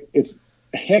cool?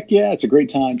 Heck yeah! It's a great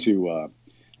time to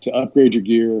upgrade your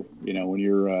gear. When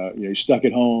you're stuck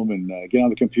at home and get on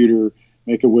the computer,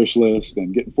 make a wish list,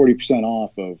 and get 40%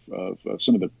 off of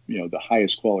some of the the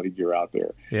highest quality gear out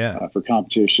there. Yeah. For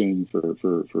competition,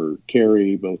 for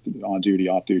carry, both on duty,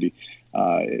 off duty.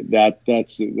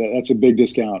 That's a big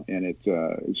discount, and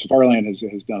Safariland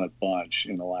has done a bunch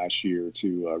in the last year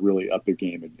to really up their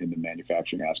game in the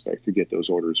manufacturing aspect to get those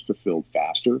orders fulfilled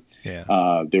faster.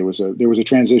 Yeah. There was a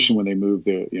transition when they moved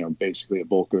basically a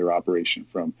bulk of their operation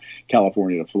from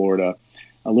California to Florida.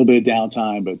 A little bit of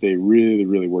downtime, but they really,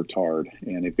 really worked hard,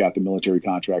 and they've got the military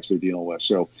contracts they're dealing with.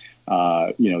 So,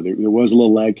 there was a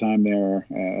little lag time there,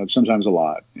 sometimes a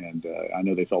lot, and I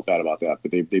know they felt bad about that, but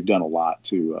they've done a lot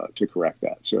to correct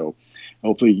that. So,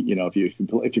 hopefully,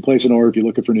 if you place an order, if you're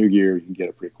looking for new gear, you can get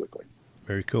it pretty quickly.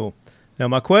 Very cool. Now,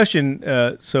 my question,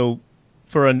 so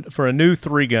for a new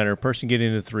 3-gunner, person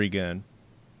getting into 3-gun,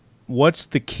 what's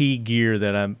the key gear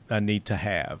that I need to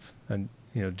have? And,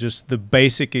 just the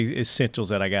basic essentials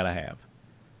that I got to have.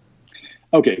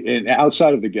 Okay, and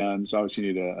outside of the guns, obviously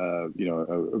you need a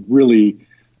really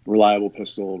reliable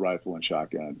pistol, rifle, and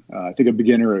shotgun. I think a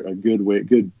beginner, a good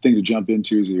thing to jump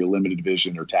into is either limited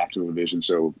vision or tactical vision.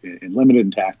 So in limited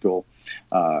and tactical,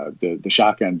 the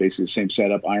shotgun basically the same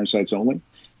setup, iron sights only.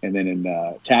 And then in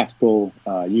tactical,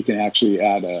 you can actually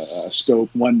add a scope,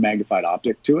 one magnified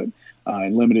optic to it.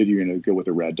 In limited, you're going to go with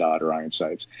a red dot or iron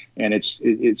sights, and it's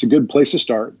a good place to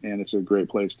start, and it's a great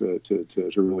place to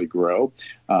really grow.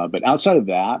 But outside of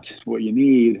that, what you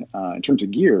need in terms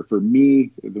of gear, for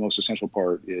me, the most essential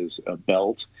part is a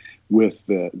belt with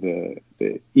the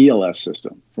ELS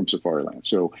system from Safariland.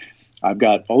 So I've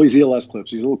got all these ELS clips,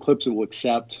 these little clips that will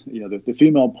accept, the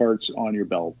female parts on your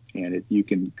belt, and you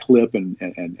can clip and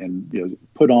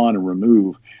put on and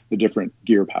remove the different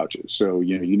gear pouches. So,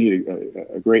 you need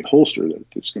a great holster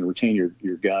that's going to retain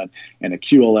your gun, and a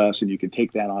QLS, and you can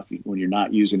take that off when you're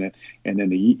not using it. And then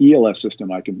the ELS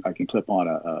system, I can clip on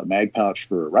a mag pouch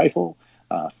for a rifle,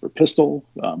 for pistol,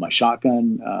 my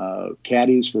shotgun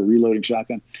caddies for reloading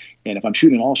shotgun. And if I'm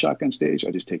shooting all shotgun stage,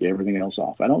 I just take everything else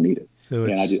off. I don't need it. So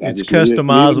it's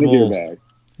customizable.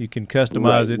 You can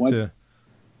customize it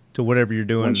to whatever you're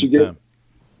doing.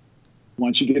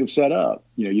 Once you get it set up,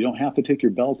 you don't have to take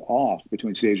your belt off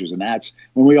between stages. And that's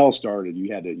when we all started.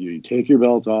 You had to you take your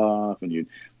belt off and you'd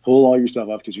pull all your stuff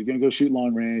off because you're going to go shoot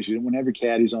long range. You don't want to have your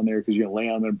caddies on there because you're going to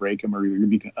lay on them and break them, or you're going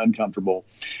to be uncomfortable.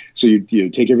 So you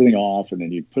take everything off and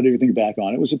then you put everything back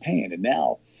on. It was a pain. And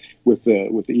now with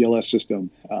the ELS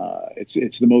system,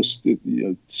 it's the most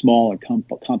small and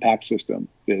compact system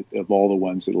of all the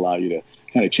ones that allow you to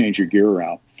kind of change your gear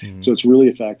around. Mm-hmm. So it's really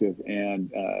effective.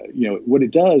 And what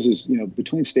it does is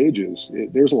between stages,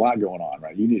 there's a lot going on,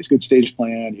 right? You need a good stage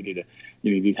plan. You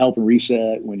need help and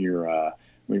reset when you're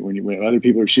when other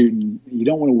people are shooting. You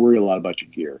don't want to worry a lot about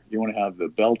your gear. You want to have the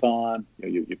belt on.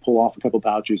 You pull off a couple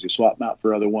pouches, you swap them out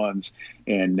for other ones,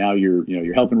 and now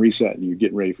you're helping reset and you're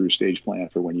getting ready for your stage plan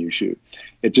for when you shoot.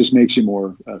 It just makes you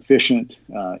more efficient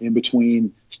in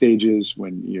between stages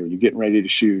when you're getting ready to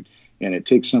shoot, and it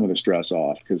takes some of the stress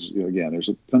off because again,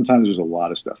 sometimes there's a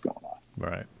lot of stuff going on.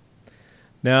 Right.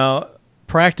 Now,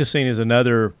 practicing is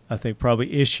another, I think,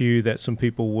 probably issue that some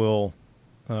people will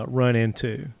run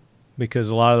into, because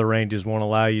a lot of the ranges won't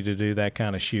allow you to do that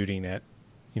kind of shooting at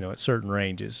certain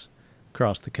ranges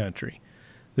across the country.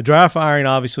 The dry firing,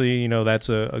 obviously, that's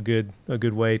a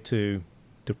good way to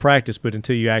practice, but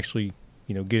until you actually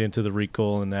get into the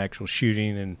recoil and the actual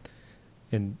shooting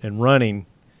and running,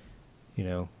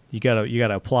 you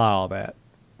gotta apply all that.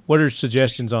 What are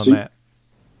suggestions on that?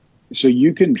 So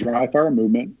you can dry fire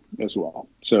movement as well.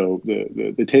 So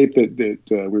the tape that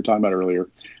we were talking about earlier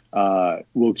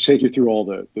will take you through all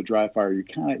the dry fire. You're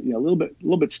kind of a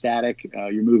little bit static.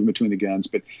 You're moving between the guns,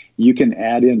 but you can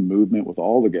add in movement with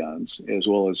all the guns as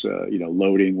well as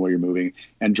loading while you're moving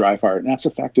and dry fire, and that's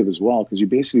effective as well because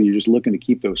you're just looking to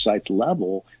keep those sights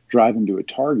level, drive them to a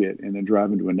target, and then drive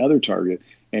them to another target.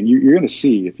 And you're going to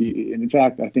see and in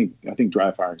fact, I think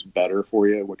dry fire is better for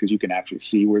you because you can actually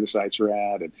see where the sights are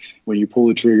at, and when you pull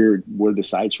the trigger, where the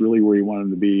sights really where you want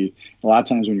them to be. A lot of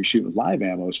times when you're shooting with live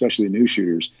ammo, especially new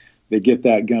shooters, they get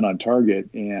that gun on target,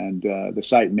 and the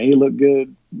sight may look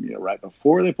good, right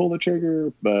before they pull the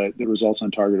trigger, but the results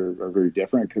on target are very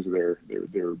different because of their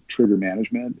trigger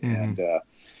management and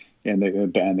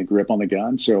the grip on the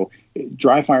gun. So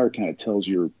dry fire kind of tells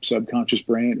your subconscious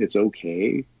brain it's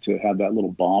okay to have that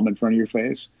little bomb in front of your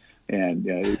face, and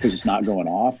because it's not going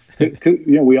off.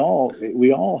 We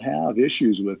all have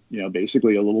issues with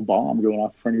basically a little bomb going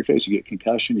off in front of your face. You get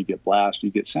concussion, you get blast, you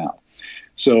get sound.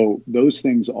 So those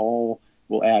things all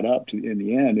will add up to in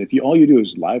the end. If all you do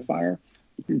is live fire,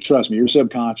 trust me, your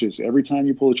subconscious every time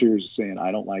you pull the trigger is saying,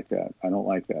 "I don't like that. I don't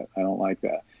like that. I don't like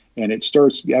that." And it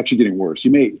starts actually getting worse.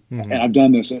 You may, and I've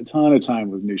done this a ton of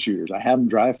time with new shooters. I have them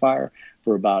dry fire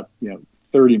for about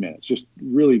 30 minutes, just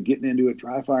really getting into it,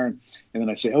 dry firing, and then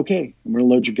I say, "Okay, I'm going to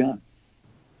load your gun."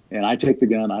 And I take the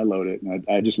gun, I load it, and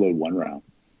I just load one round.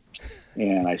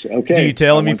 And I say, "Okay." Do you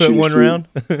tell them you put one round?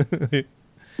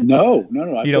 No.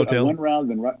 You don't tell one round,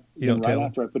 then right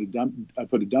after I put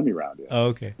a dummy round in. Oh,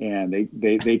 okay. And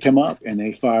they come up and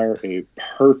they fire a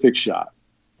perfect shot.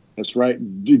 That's right,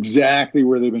 exactly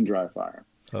where they've been dry firing.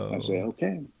 Oh. I say,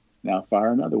 "Okay, now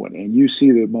fire another one," and you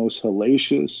see the most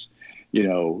hellacious,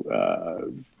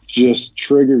 just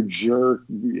trigger jerk,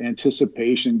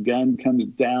 anticipation, gun comes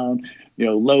down,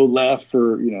 low left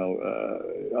for,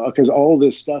 because all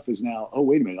this stuff is now, oh,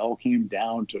 wait a minute, all came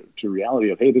down to reality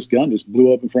of, hey, this gun just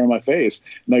blew up in front of my face.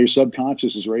 Now your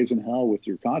subconscious is raising hell with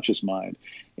your conscious mind.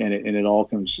 And it all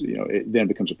comes, it then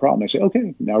becomes a problem. I say,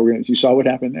 okay, now you saw what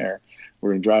happened there.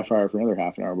 We're going to dry fire for another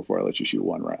half an hour before I let you shoot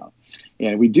one round.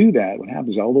 And we do that. What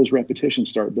happens is all those repetitions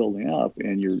start building up,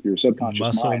 and your subconscious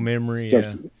muscle mind memory,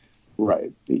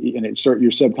 right. And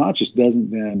your subconscious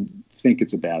doesn't then think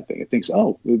it's a bad thing. It thinks,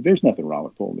 oh, there's nothing wrong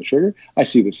with pulling the trigger. I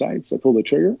see the sights. I pull the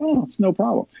trigger. Oh, it's no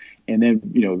problem. And then,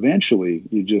 eventually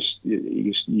you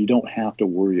don't have to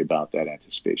worry about that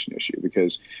anticipation issue,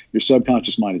 because your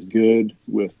subconscious mind is good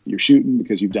with your shooting,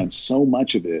 because you've done so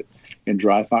much of it in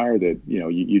dry fire that,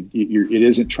 it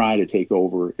isn't trying to take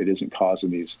over. It isn't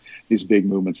causing these big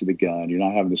movements of the gun. You're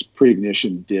not having this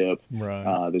pre-ignition dip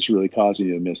that's really causing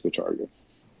you to miss the target.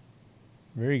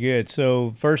 Very good.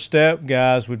 So first step,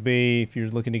 guys, would be, if you're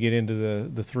looking to get into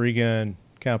the 3-gun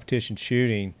competition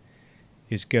shooting,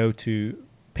 is go to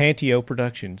Panteao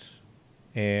Productions.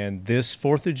 And this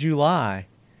 4th of July,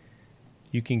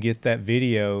 you can get that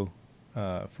video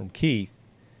from Keith.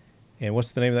 And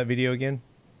what's the name of that video again?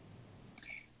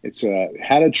 It's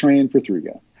How to Train for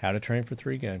 3-Gun. How to Train for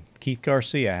 3-Gun. Keith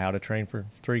Garcia, How to Train for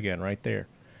 3-Gun, right there.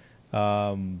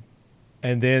 And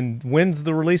then when's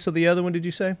the release of the other one, did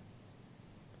you say?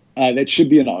 That should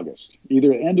be in August,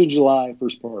 either end of July,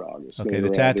 first part of August. Okay,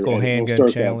 the Tactical Handgun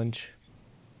Challenge.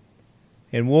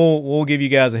 And we'll give you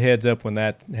guys a heads up when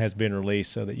that has been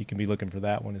released, so that you can be looking for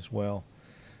that one as well.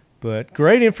 But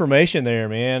great information there,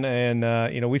 man.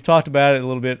 And we've talked about it a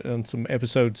little bit on some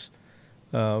episodes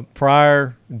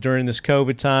prior during this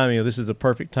COVID time. This is the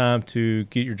perfect time to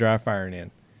get your dry firing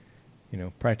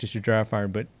in. Practice your dry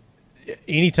firing. But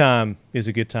any time is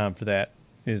a good time for that,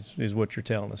 is what you're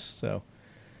telling us. So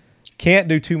can't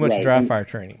do too much dry fire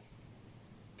training.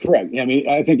 Correct. I mean,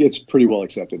 I think it's pretty well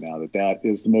accepted now that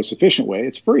is the most efficient way.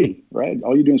 It's free, right?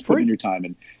 All you're doing is putting in your time.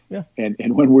 And yeah. And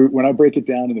when I break it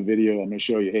down in the video, I'm going to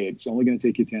show you, hey, it's only going to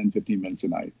take you 10, 15 minutes a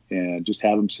night, and just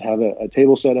have a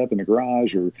table set up in the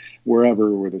garage or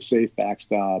wherever with a safe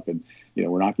backstop. And,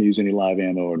 we're not going to use any live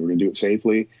ammo, and we're going to do it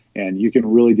safely. And you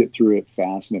can really get through it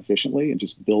fast and efficiently, and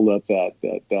just build up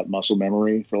that muscle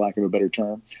memory, for lack of a better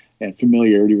term, and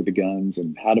familiarity with the guns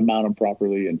and how to mount them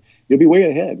properly. And you'll be way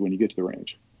ahead when you get to the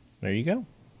range. There you go.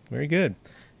 Very good.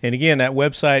 And again, that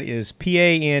website is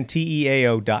panteao.com,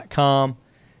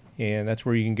 and that's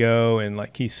where you can go. And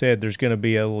like Keith said, there's going to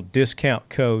be a little discount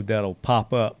code that'll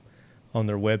pop up on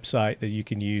their website that you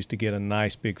can use to get a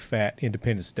nice big fat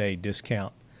Independence Day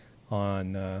discount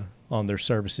on their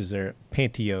services there at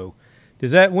Panteao.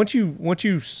 Does that, once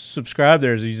you subscribe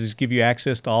there, does it just give you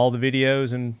access to all the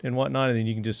videos and whatnot, and then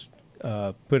you can just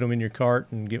put them in your cart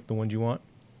and get the ones you want?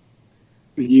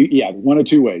 One of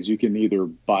two ways. You can either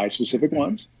buy specific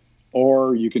ones,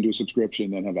 or you can do a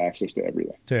subscription and have access to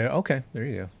everything. Okay, there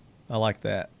you go. I like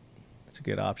that. That's a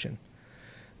good option.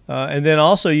 And then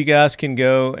also, you guys can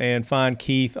go and find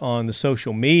Keith on the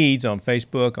social medias, on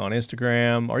Facebook, on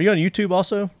Instagram. Are you on YouTube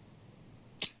also?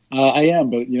 I am,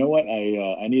 but you know what?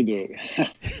 I need to.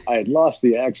 I had lost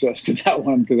the access to that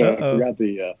one because I forgot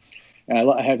the.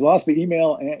 I have lost the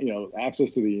email and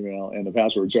access to the email and the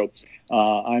password. So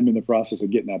I'm in the process of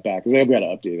getting that back, because I've got to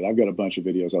update it. I've got a bunch of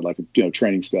videos I'd like to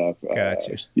training stuff.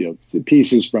 Gotcha.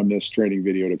 Pieces from this training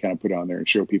video to kind of put on there and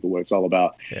show people what it's all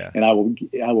about. Yeah. And I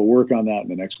will work on that in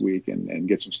the next week and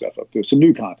get some stuff up there, some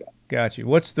new content. Gotcha.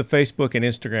 What's the Facebook and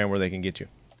Instagram where they can get you?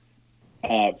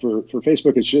 For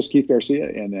Facebook, it's just Keith Garcia,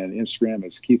 and then Instagram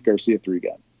is Keith Garcia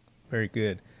 3-Gun. Very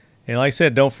good. And like I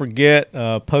said, don't forget,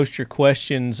 post your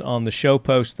questions on the show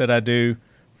post that I do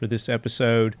for this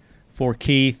episode for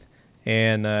Keith,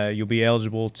 and you'll be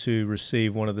eligible to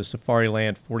receive one of the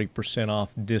Safariland 40%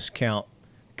 off discount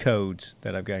codes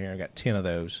that I've got here. I've got 10 of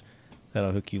those that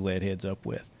I'll hook you lead heads up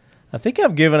with. I think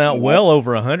I've given out well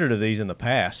over 100 of these in the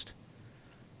past.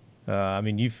 I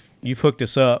mean, you've hooked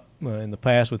us up in the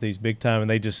past with these big time, and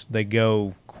they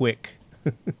go quick.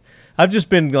 I've just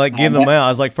been like giving them out. I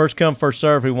was like, first come, first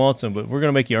serve, who wants them? But we're going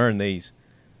to make you earn these.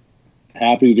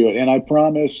 Happy to do it. And I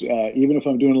promise, even if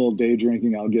I'm doing a little day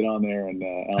drinking, I'll get on there and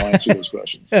I'll answer those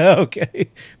questions. Okay.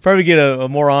 Probably get a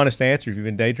more honest answer if you've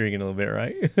been day drinking a little bit,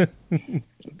 right?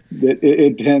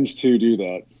 It tends to do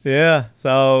that. Yeah.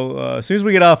 So as soon as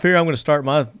we get off here, I'm going to start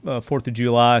my 4th of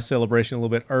July celebration a little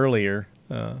bit earlier.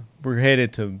 We're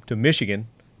headed to Michigan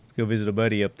to go visit a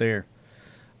buddy up there.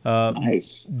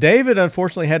 Nice. David,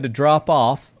 unfortunately, had to drop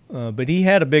off, but he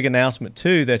had a big announcement,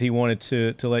 too, that he wanted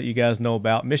to let you guys know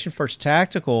about. Mission First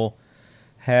Tactical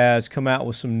has come out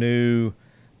with some new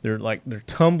They're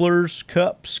tumblers,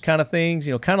 cups, kind of things.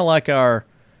 You know, kind of like our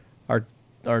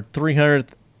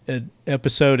 300th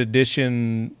episode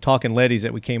edition Talking Leadys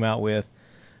that we came out with,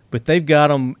 but they've got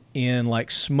them in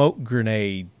like smoke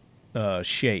grenade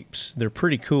shapes. They're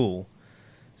pretty cool.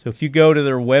 So if you go to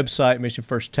their website, Mission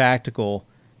First Tactical,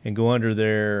 and go under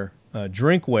their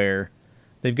drinkware,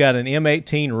 they've got an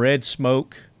M18 red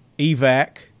smoke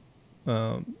evac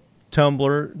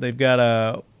tumbler. They've got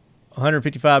a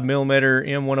 155 millimeter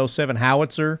M107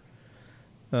 howitzer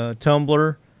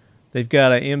tumbler. They've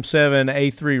got a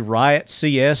M7A3 Riot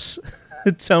CS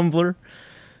tumbler.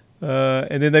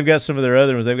 And then they've got some of their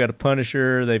other ones. They've got a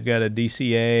Punisher. They've got a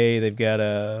DCA. They've got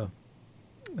a,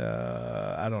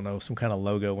 I don't know, some kind of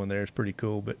logo one there. It's pretty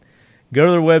cool. But go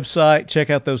to their website, check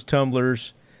out those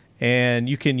tumblers, and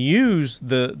you can use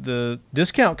the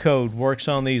discount code works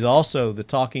on these also, the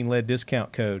Talking Lead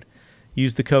discount code.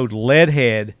 Use the code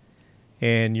LEADHEAD,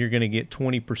 and you're going to get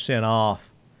 20% off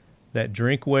that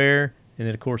drinkware. And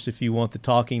then, of course, if you want the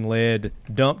Talking Lead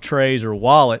dump trays or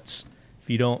wallets, if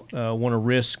you don't want to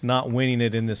risk not winning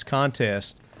it in this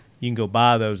contest, you can go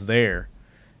buy those there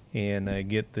and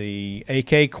get the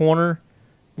AK Corner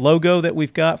logo that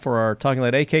we've got for our Talking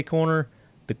Lead AK Corner,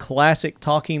 the classic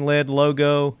Talking Lead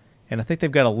logo, and I think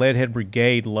they've got a Leadhead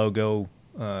Brigade logo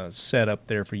set up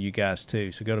there for you guys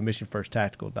too. So go to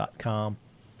missionfirsttactical.com.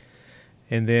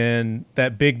 And then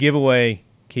that big giveaway,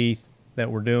 Keith, that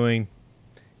we're doing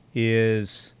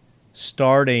is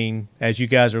starting as you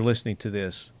guys are listening to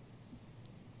this.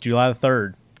 July the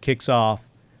 3rd kicks off.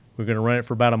 We're going to run it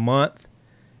for about a month,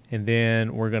 and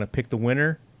then we're going to pick the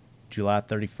winner July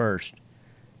 31st.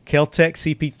 Kel-Tec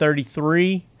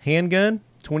CP33 handgun,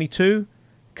 22,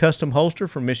 custom holster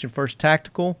from Mission First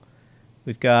Tactical.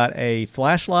 We've got a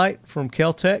flashlight from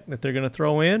Kel-Tec that they're going to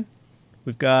throw in.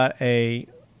 We've got a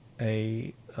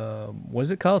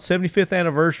what's it called? 75th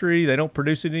anniversary. They don't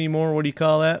produce it anymore. What do you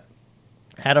call that?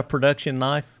 Out of production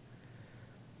knife.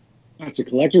 That's a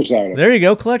collector's item. There you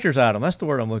go, collector's item. That's the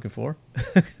word I'm looking for.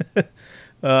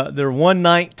 They're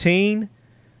 119.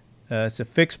 It's a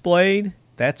fixed blade.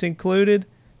 That's included.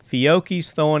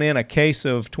 Fiocchi's throwing in a case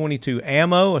of 22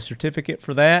 ammo, a certificate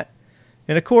for that.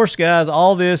 And, of course, guys,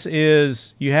 all this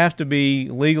is you have to be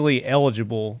legally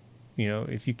eligible. You know,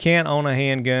 if you can't own a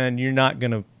handgun, you're not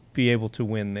going to be able to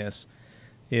win this.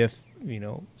 If, you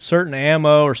know, certain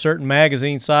ammo or certain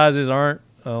magazine sizes aren't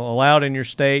allowed in your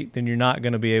state, then you're not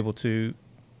going to be able to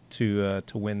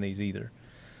win these either.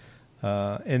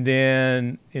 And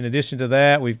then, in addition to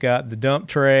that, we've got the dump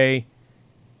tray,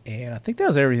 and I think that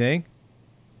was everything.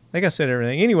 I think I said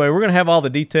everything. Anyway, we're going to have all the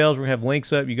details. We're going to have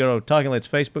links up. You go to Talking Lead's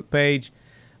Facebook page.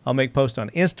 I'll make posts on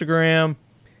Instagram,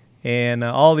 and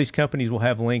all these companies will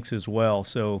have links as well.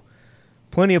 So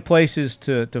plenty of places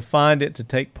to find it, to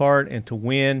take part, and to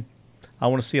win. I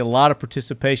want to see a lot of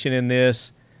participation in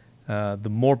this. The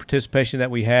more participation that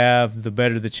we have, the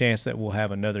better the chance that we'll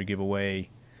have another giveaway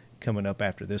coming up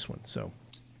after this one. So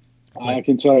I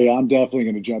can tell you, I'm definitely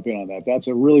going to jump in on that. That's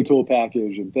a really cool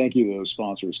package, and thank you to those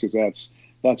sponsors, because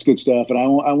that's good stuff. And I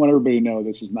want everybody to know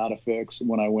this is not a fix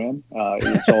when I win.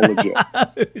 It's all legit.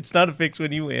 It's not a fix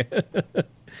when you win. And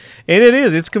it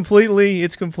is. It's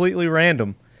completely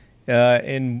random.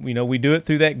 And, you know, we do it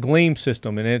through that Gleam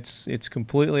system, and it's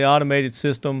completely automated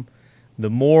system.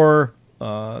 The more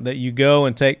that you go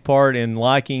and take part in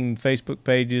liking Facebook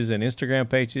pages and Instagram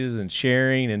pages and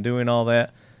sharing and doing all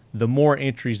that, the more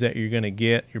entries that you're going to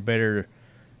get, your better,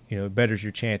 you know, betters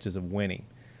your chances of winning.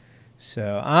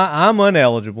 So I'm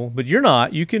uneligible, but you're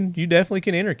not. You definitely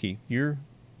can enter, Keith.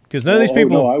 Because none of these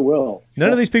people. No, I will.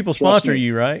 None of these people sponsor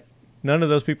you, right? None of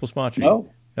those people sponsor you. No.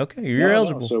 Okay, you're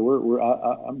eligible. No. So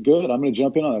I'm good. I'm going to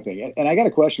jump in on that thing. And I got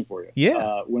a question for you.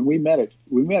 Yeah. When we met at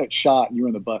SHOT, and you were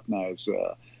in the Buck Knives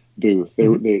booth.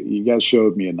 You guys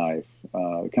showed me a knife,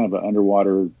 kind of an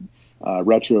underwater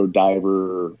retro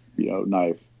diver,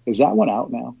 knife. Is that one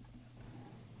out now?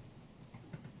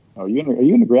 Are you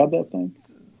gonna grab that thing?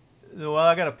 Well,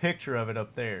 I got a picture of it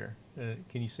up there.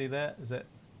 Can you see that? Is that?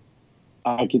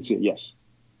 I can see it. Yes.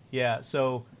 Yeah.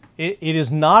 So it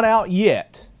is not out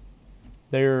yet.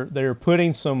 They're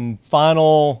putting some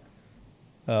final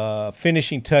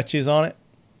finishing touches on it,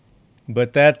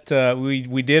 but that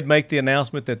we did make the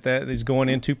announcement that is going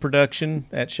into production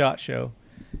at SHOT Show.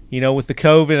 With the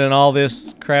COVID and all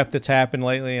this crap that's happened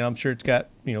lately, and I'm sure it's got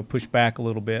pushed back a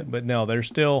little bit, but no, they're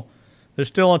still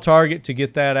on target to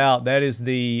get that out. That is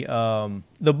the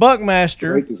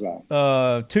Buckmaster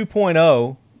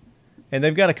 2.0, and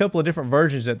they've got a couple of different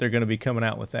versions that they're going to be coming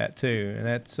out with that too. And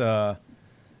that's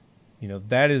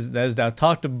that is I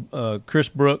talked to Chris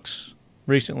Brooks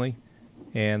recently,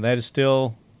 and that is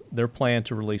still their plan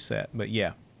to release that. But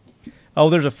yeah, Oh,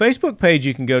 there's a Facebook page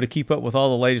you can go to keep up with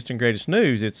all the latest and greatest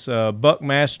news. It's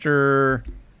Buckmaster.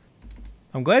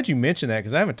 I'm glad you mentioned that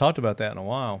because I haven't talked about that in a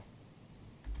while.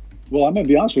 Well, I'm going to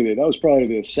be honest with you. That was probably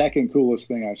the second coolest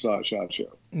thing I saw at SHOT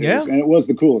Show. It was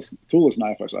the coolest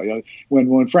knife I saw. You know,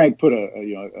 when Frank put a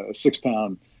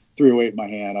 6-pound 308 in my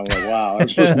hand, I'm like, wow.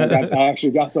 That's the first time I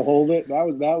actually got to hold it. That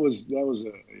was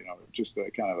just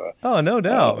a kind of a. Oh, no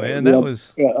doubt, man. That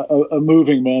was a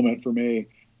moving moment for me.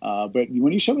 But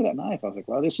when you showed me that knife, I was like,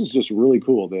 wow, this is just really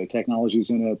cool. The technology's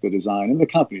in it, the design, and the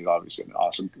company's obviously an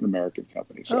awesome American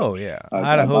company. So,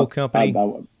 Idaho company.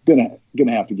 I'm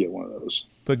gonna have to get one of those.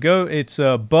 But it's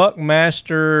a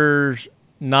Buckmaster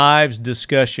Knives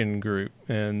discussion group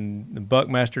and the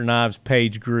Buckmaster Knives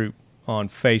page group on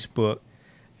Facebook.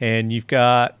 And you've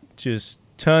got just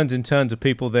tons and tons of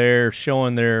people there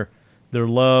showing their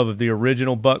love of the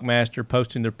original Buckmaster,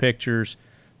 posting their pictures,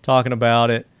 talking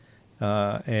about it.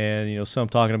 And some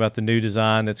talking about the new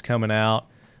design that's coming out,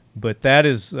 but that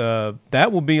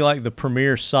will be like the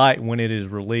premier site when it is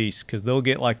released, because they'll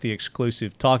get like the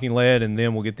exclusive Talking Lead, and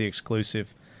then we'll get the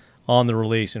exclusive on the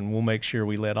release, and we'll make sure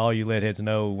we let all you lead heads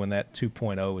know when that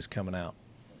 2.0 is coming out.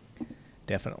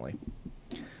 Definitely.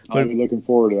 I'll be looking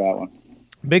forward to that one.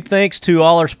 Big thanks to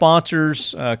all our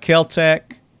sponsors,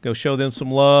 Kel-Tec, go show them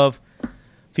some love,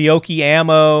 Fiocchi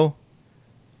Ammo,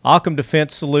 Occam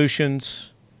Defense Solutions,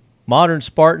 Modern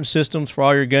Spartan Systems for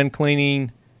all your gun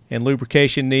cleaning and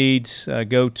lubrication needs.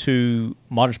 Go to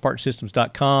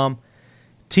modernspartansystems.com.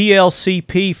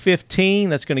 TLCP 15,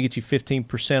 that's going to get you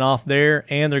 15% off there,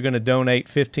 and they're going to donate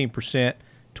 15%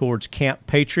 towards Camp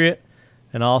Patriot,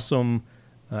 an awesome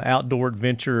outdoor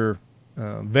adventure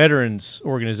veterans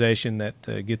organization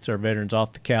that gets our veterans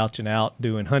off the couch and out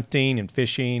doing hunting and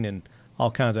fishing and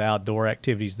all kinds of outdoor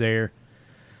activities there.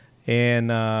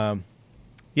 And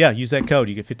use that code.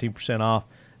 You get 15% off.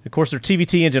 Of course, their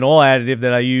TVT engine oil additive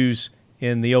that I use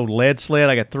in the old lead sled.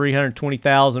 I got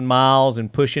 320,000 miles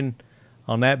and pushing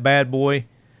on that bad boy,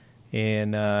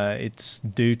 and it's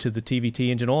due to the TVT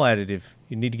engine oil additive.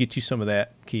 You need to get you some of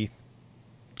that, Keith.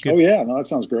 Good. Oh, yeah. No, that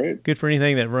sounds great. Good for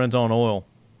anything that runs on oil.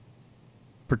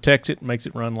 Protects it, makes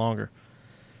it run longer.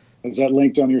 Is that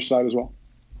linked on your site as well?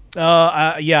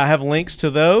 I have links to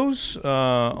those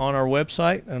on our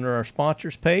website under our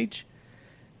sponsors page.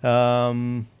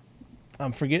 I'm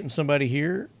forgetting somebody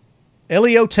here.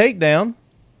 LEO Takedown.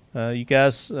 You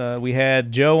guys, we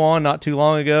had Joe on not too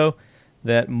long ago.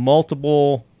 That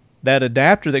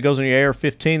adapter that goes in your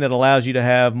AR-15 that allows you to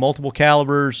have multiple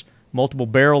calibers, multiple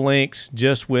barrel lengths,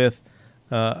 just with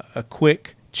a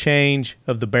quick change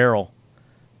of the barrel.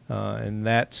 And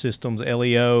that system's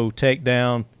LEO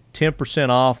Takedown. 10%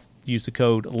 off. Use the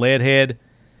code LEADHEAD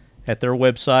at their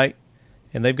website.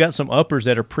 And they've got some uppers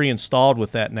that are pre-installed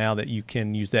with that now that you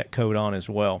can use that code on as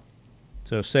well.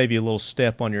 So save you a little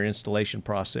step on your installation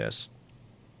process.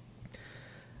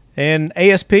 And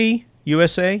ASP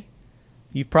USA,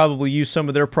 you've probably used some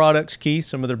of their products, Keith,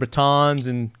 some of their batons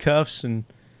and cuffs. And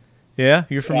yeah,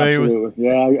 you're familiar with.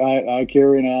 Yeah, I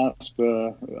carry an ASP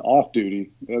off duty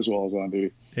as well as on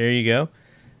duty. There you go.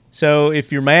 So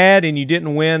if you're mad and you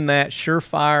didn't win that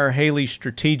Surefire Haley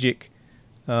Strategic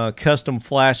custom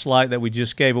flashlight that we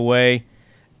just gave away,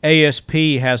 ASP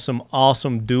has some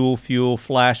awesome dual fuel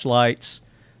flashlights,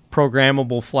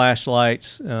 programmable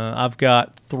flashlights. I've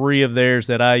got 3 of theirs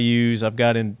that I use. I've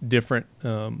got in different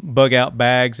bug out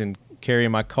bags and carry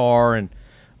in my car and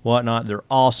whatnot. They're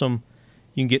awesome.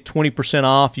 You can get 20%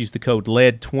 off. Use the code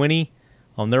LED20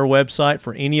 on their website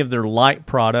for any of their light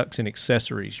products and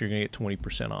accessories. You're going to get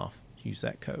 20% off. Use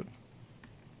that code.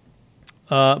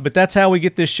 But that's how we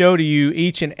get this show to you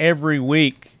each and every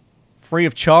week, free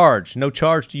of charge, no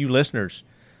charge to you listeners.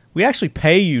 We actually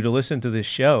pay you to listen to this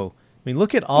show. I mean,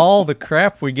 look at all the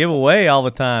crap we give away all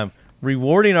the time,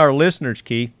 rewarding our listeners,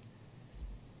 Keith.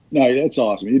 No, that's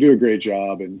awesome. You do a great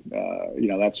job, and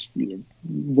that's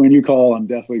when you call, I'm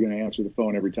definitely going to answer the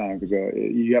phone every time because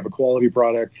you have a quality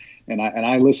product, and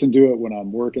I listen to it when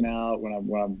I'm working out, when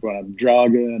I'm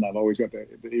jogging. I've always got the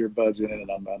earbuds in,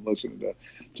 and I'm listening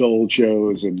to old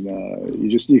shows, and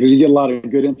because you get a lot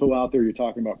of good info out there. You're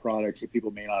talking about products that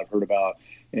people may not have heard about,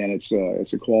 and it's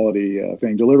a quality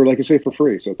thing delivered, like I say, for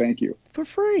free. So thank you. For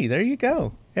free. There you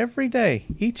go. Every day,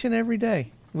 each and every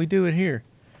day, we do it here.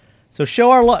 So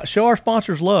show our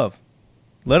sponsors love.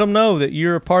 Let them know that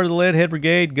you're a part of the Leadhead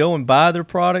Brigade. Go and buy their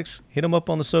products. Hit them up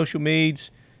on the social medias.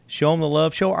 Show them the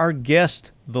love. Show our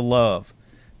guests the love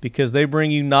because they bring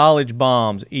you knowledge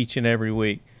bombs each and every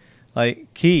week.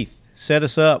 Like Keith set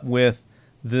us up with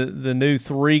the new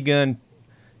 3-gun,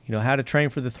 how to train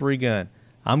for the 3-gun.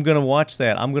 I'm going to watch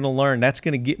that. I'm going to learn. That's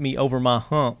going to get me over my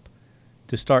hump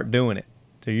to start doing it.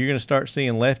 So you're going to start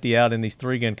seeing Lefty out in these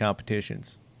 3-gun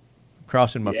competitions. I'm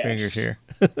crossing my fingers here.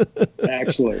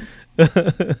 Excellent.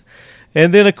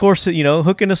 And then, of course, you know,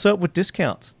 hooking us up with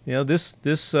discounts. You know, this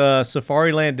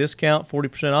Safari Land discount,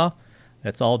 40% off,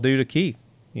 that's all due to Keith,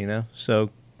 you know. So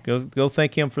go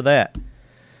thank him for that.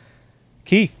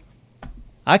 Keith,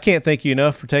 I can't thank you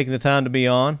enough for taking the time to be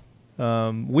on.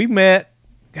 We met,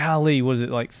 golly, was it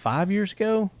like 5 years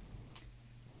ago?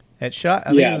 At SHOT? I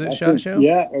think it was at SHOT Show?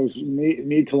 Yeah, it was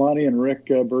me, Kalani, and Rick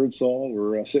Birdsall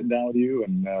were sitting down with you.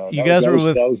 And you guys were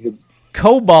with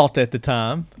Cobalt at the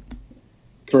time.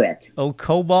 Correct. Old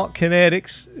Cobalt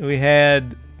Kinetics. We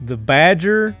had the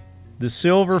Badger, the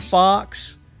Silver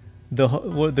Fox,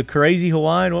 the Crazy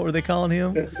Hawaiian. What were they calling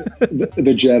him?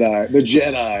 the Jedi.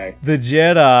 The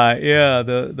Jedi. Yeah,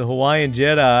 the Hawaiian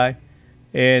Jedi.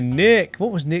 And Nick.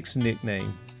 What was Nick's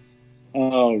nickname?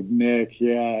 Oh, Nick.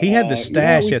 Yeah. He had the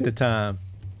stash at the time.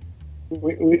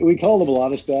 We called him a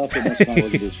lot of stuff, but most of the time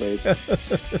wasn't his face.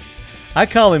 I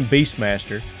call him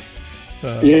Beastmaster.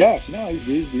 Yes, no,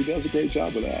 he does a great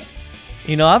job with that.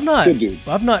 You know, I've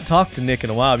not talked to Nick in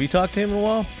a while. Have you talked to him in a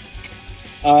while?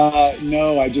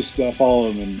 No, I just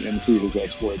follow him and see his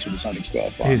exploits with his hunting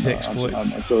stuff. On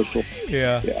social.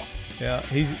 Yeah.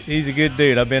 He's a good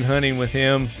dude. I've been hunting with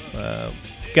him.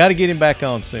 Got to get him back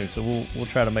on soon, so we'll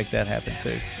try to make that happen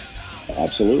too.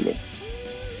 Absolutely.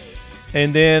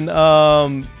 And then,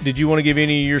 did you want to give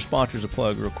any of your sponsors a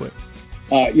plug, real quick?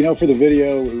 You know, for the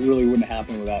video, it really wouldn't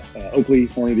happen without Oakley,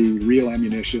 Hornady, Rio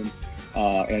ammunition,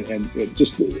 and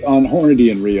just on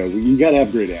Hornady and Rio, you got to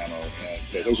have great ammo.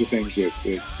 And those are things that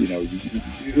you know,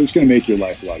 it's going to make your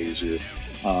life a lot easier.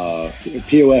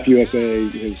 POF USA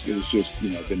has just,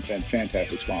 you know, been a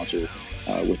fantastic sponsor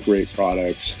with great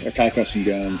products. Kai Custom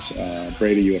Guns,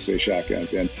 Brady USA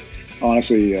shotguns, and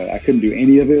honestly, I couldn't do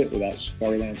any of it without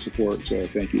Safariland support. So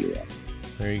thank you to them.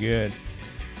 Very good.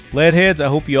 Leadheads, I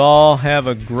hope you all have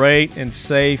a great and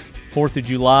safe 4th of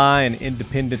July and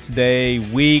Independence Day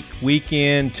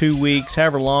weekend, 2 weeks,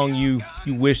 however long you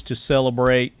wish to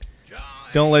celebrate.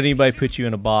 Don't let anybody put you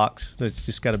in a box. It's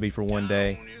just got to be for one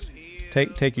day.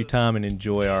 Take your time and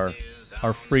enjoy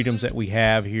our freedoms that we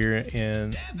have here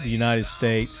in the United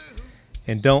States,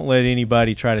 and don't let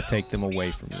anybody try to take them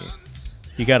away from you.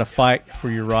 You got to fight for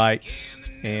your rights,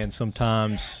 and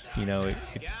sometimes, you know,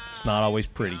 it's not always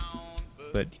pretty,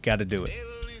 but you got to do it.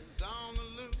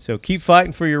 So keep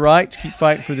fighting for your rights, keep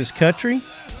fighting for this country,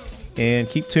 and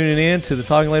keep tuning in to the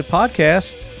Talking Lead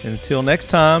podcast. And until next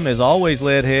time, as always,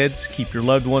 Leadheads, keep your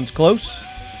loved ones close.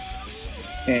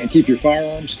 And keep your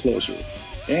firearms closer.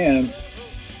 And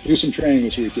do some training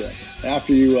this weekend.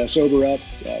 After you sober up,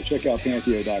 check out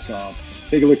Panteao.com.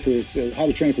 Take a look for how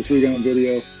to train for 3-gun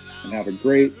video, and have a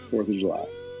great 4th of July.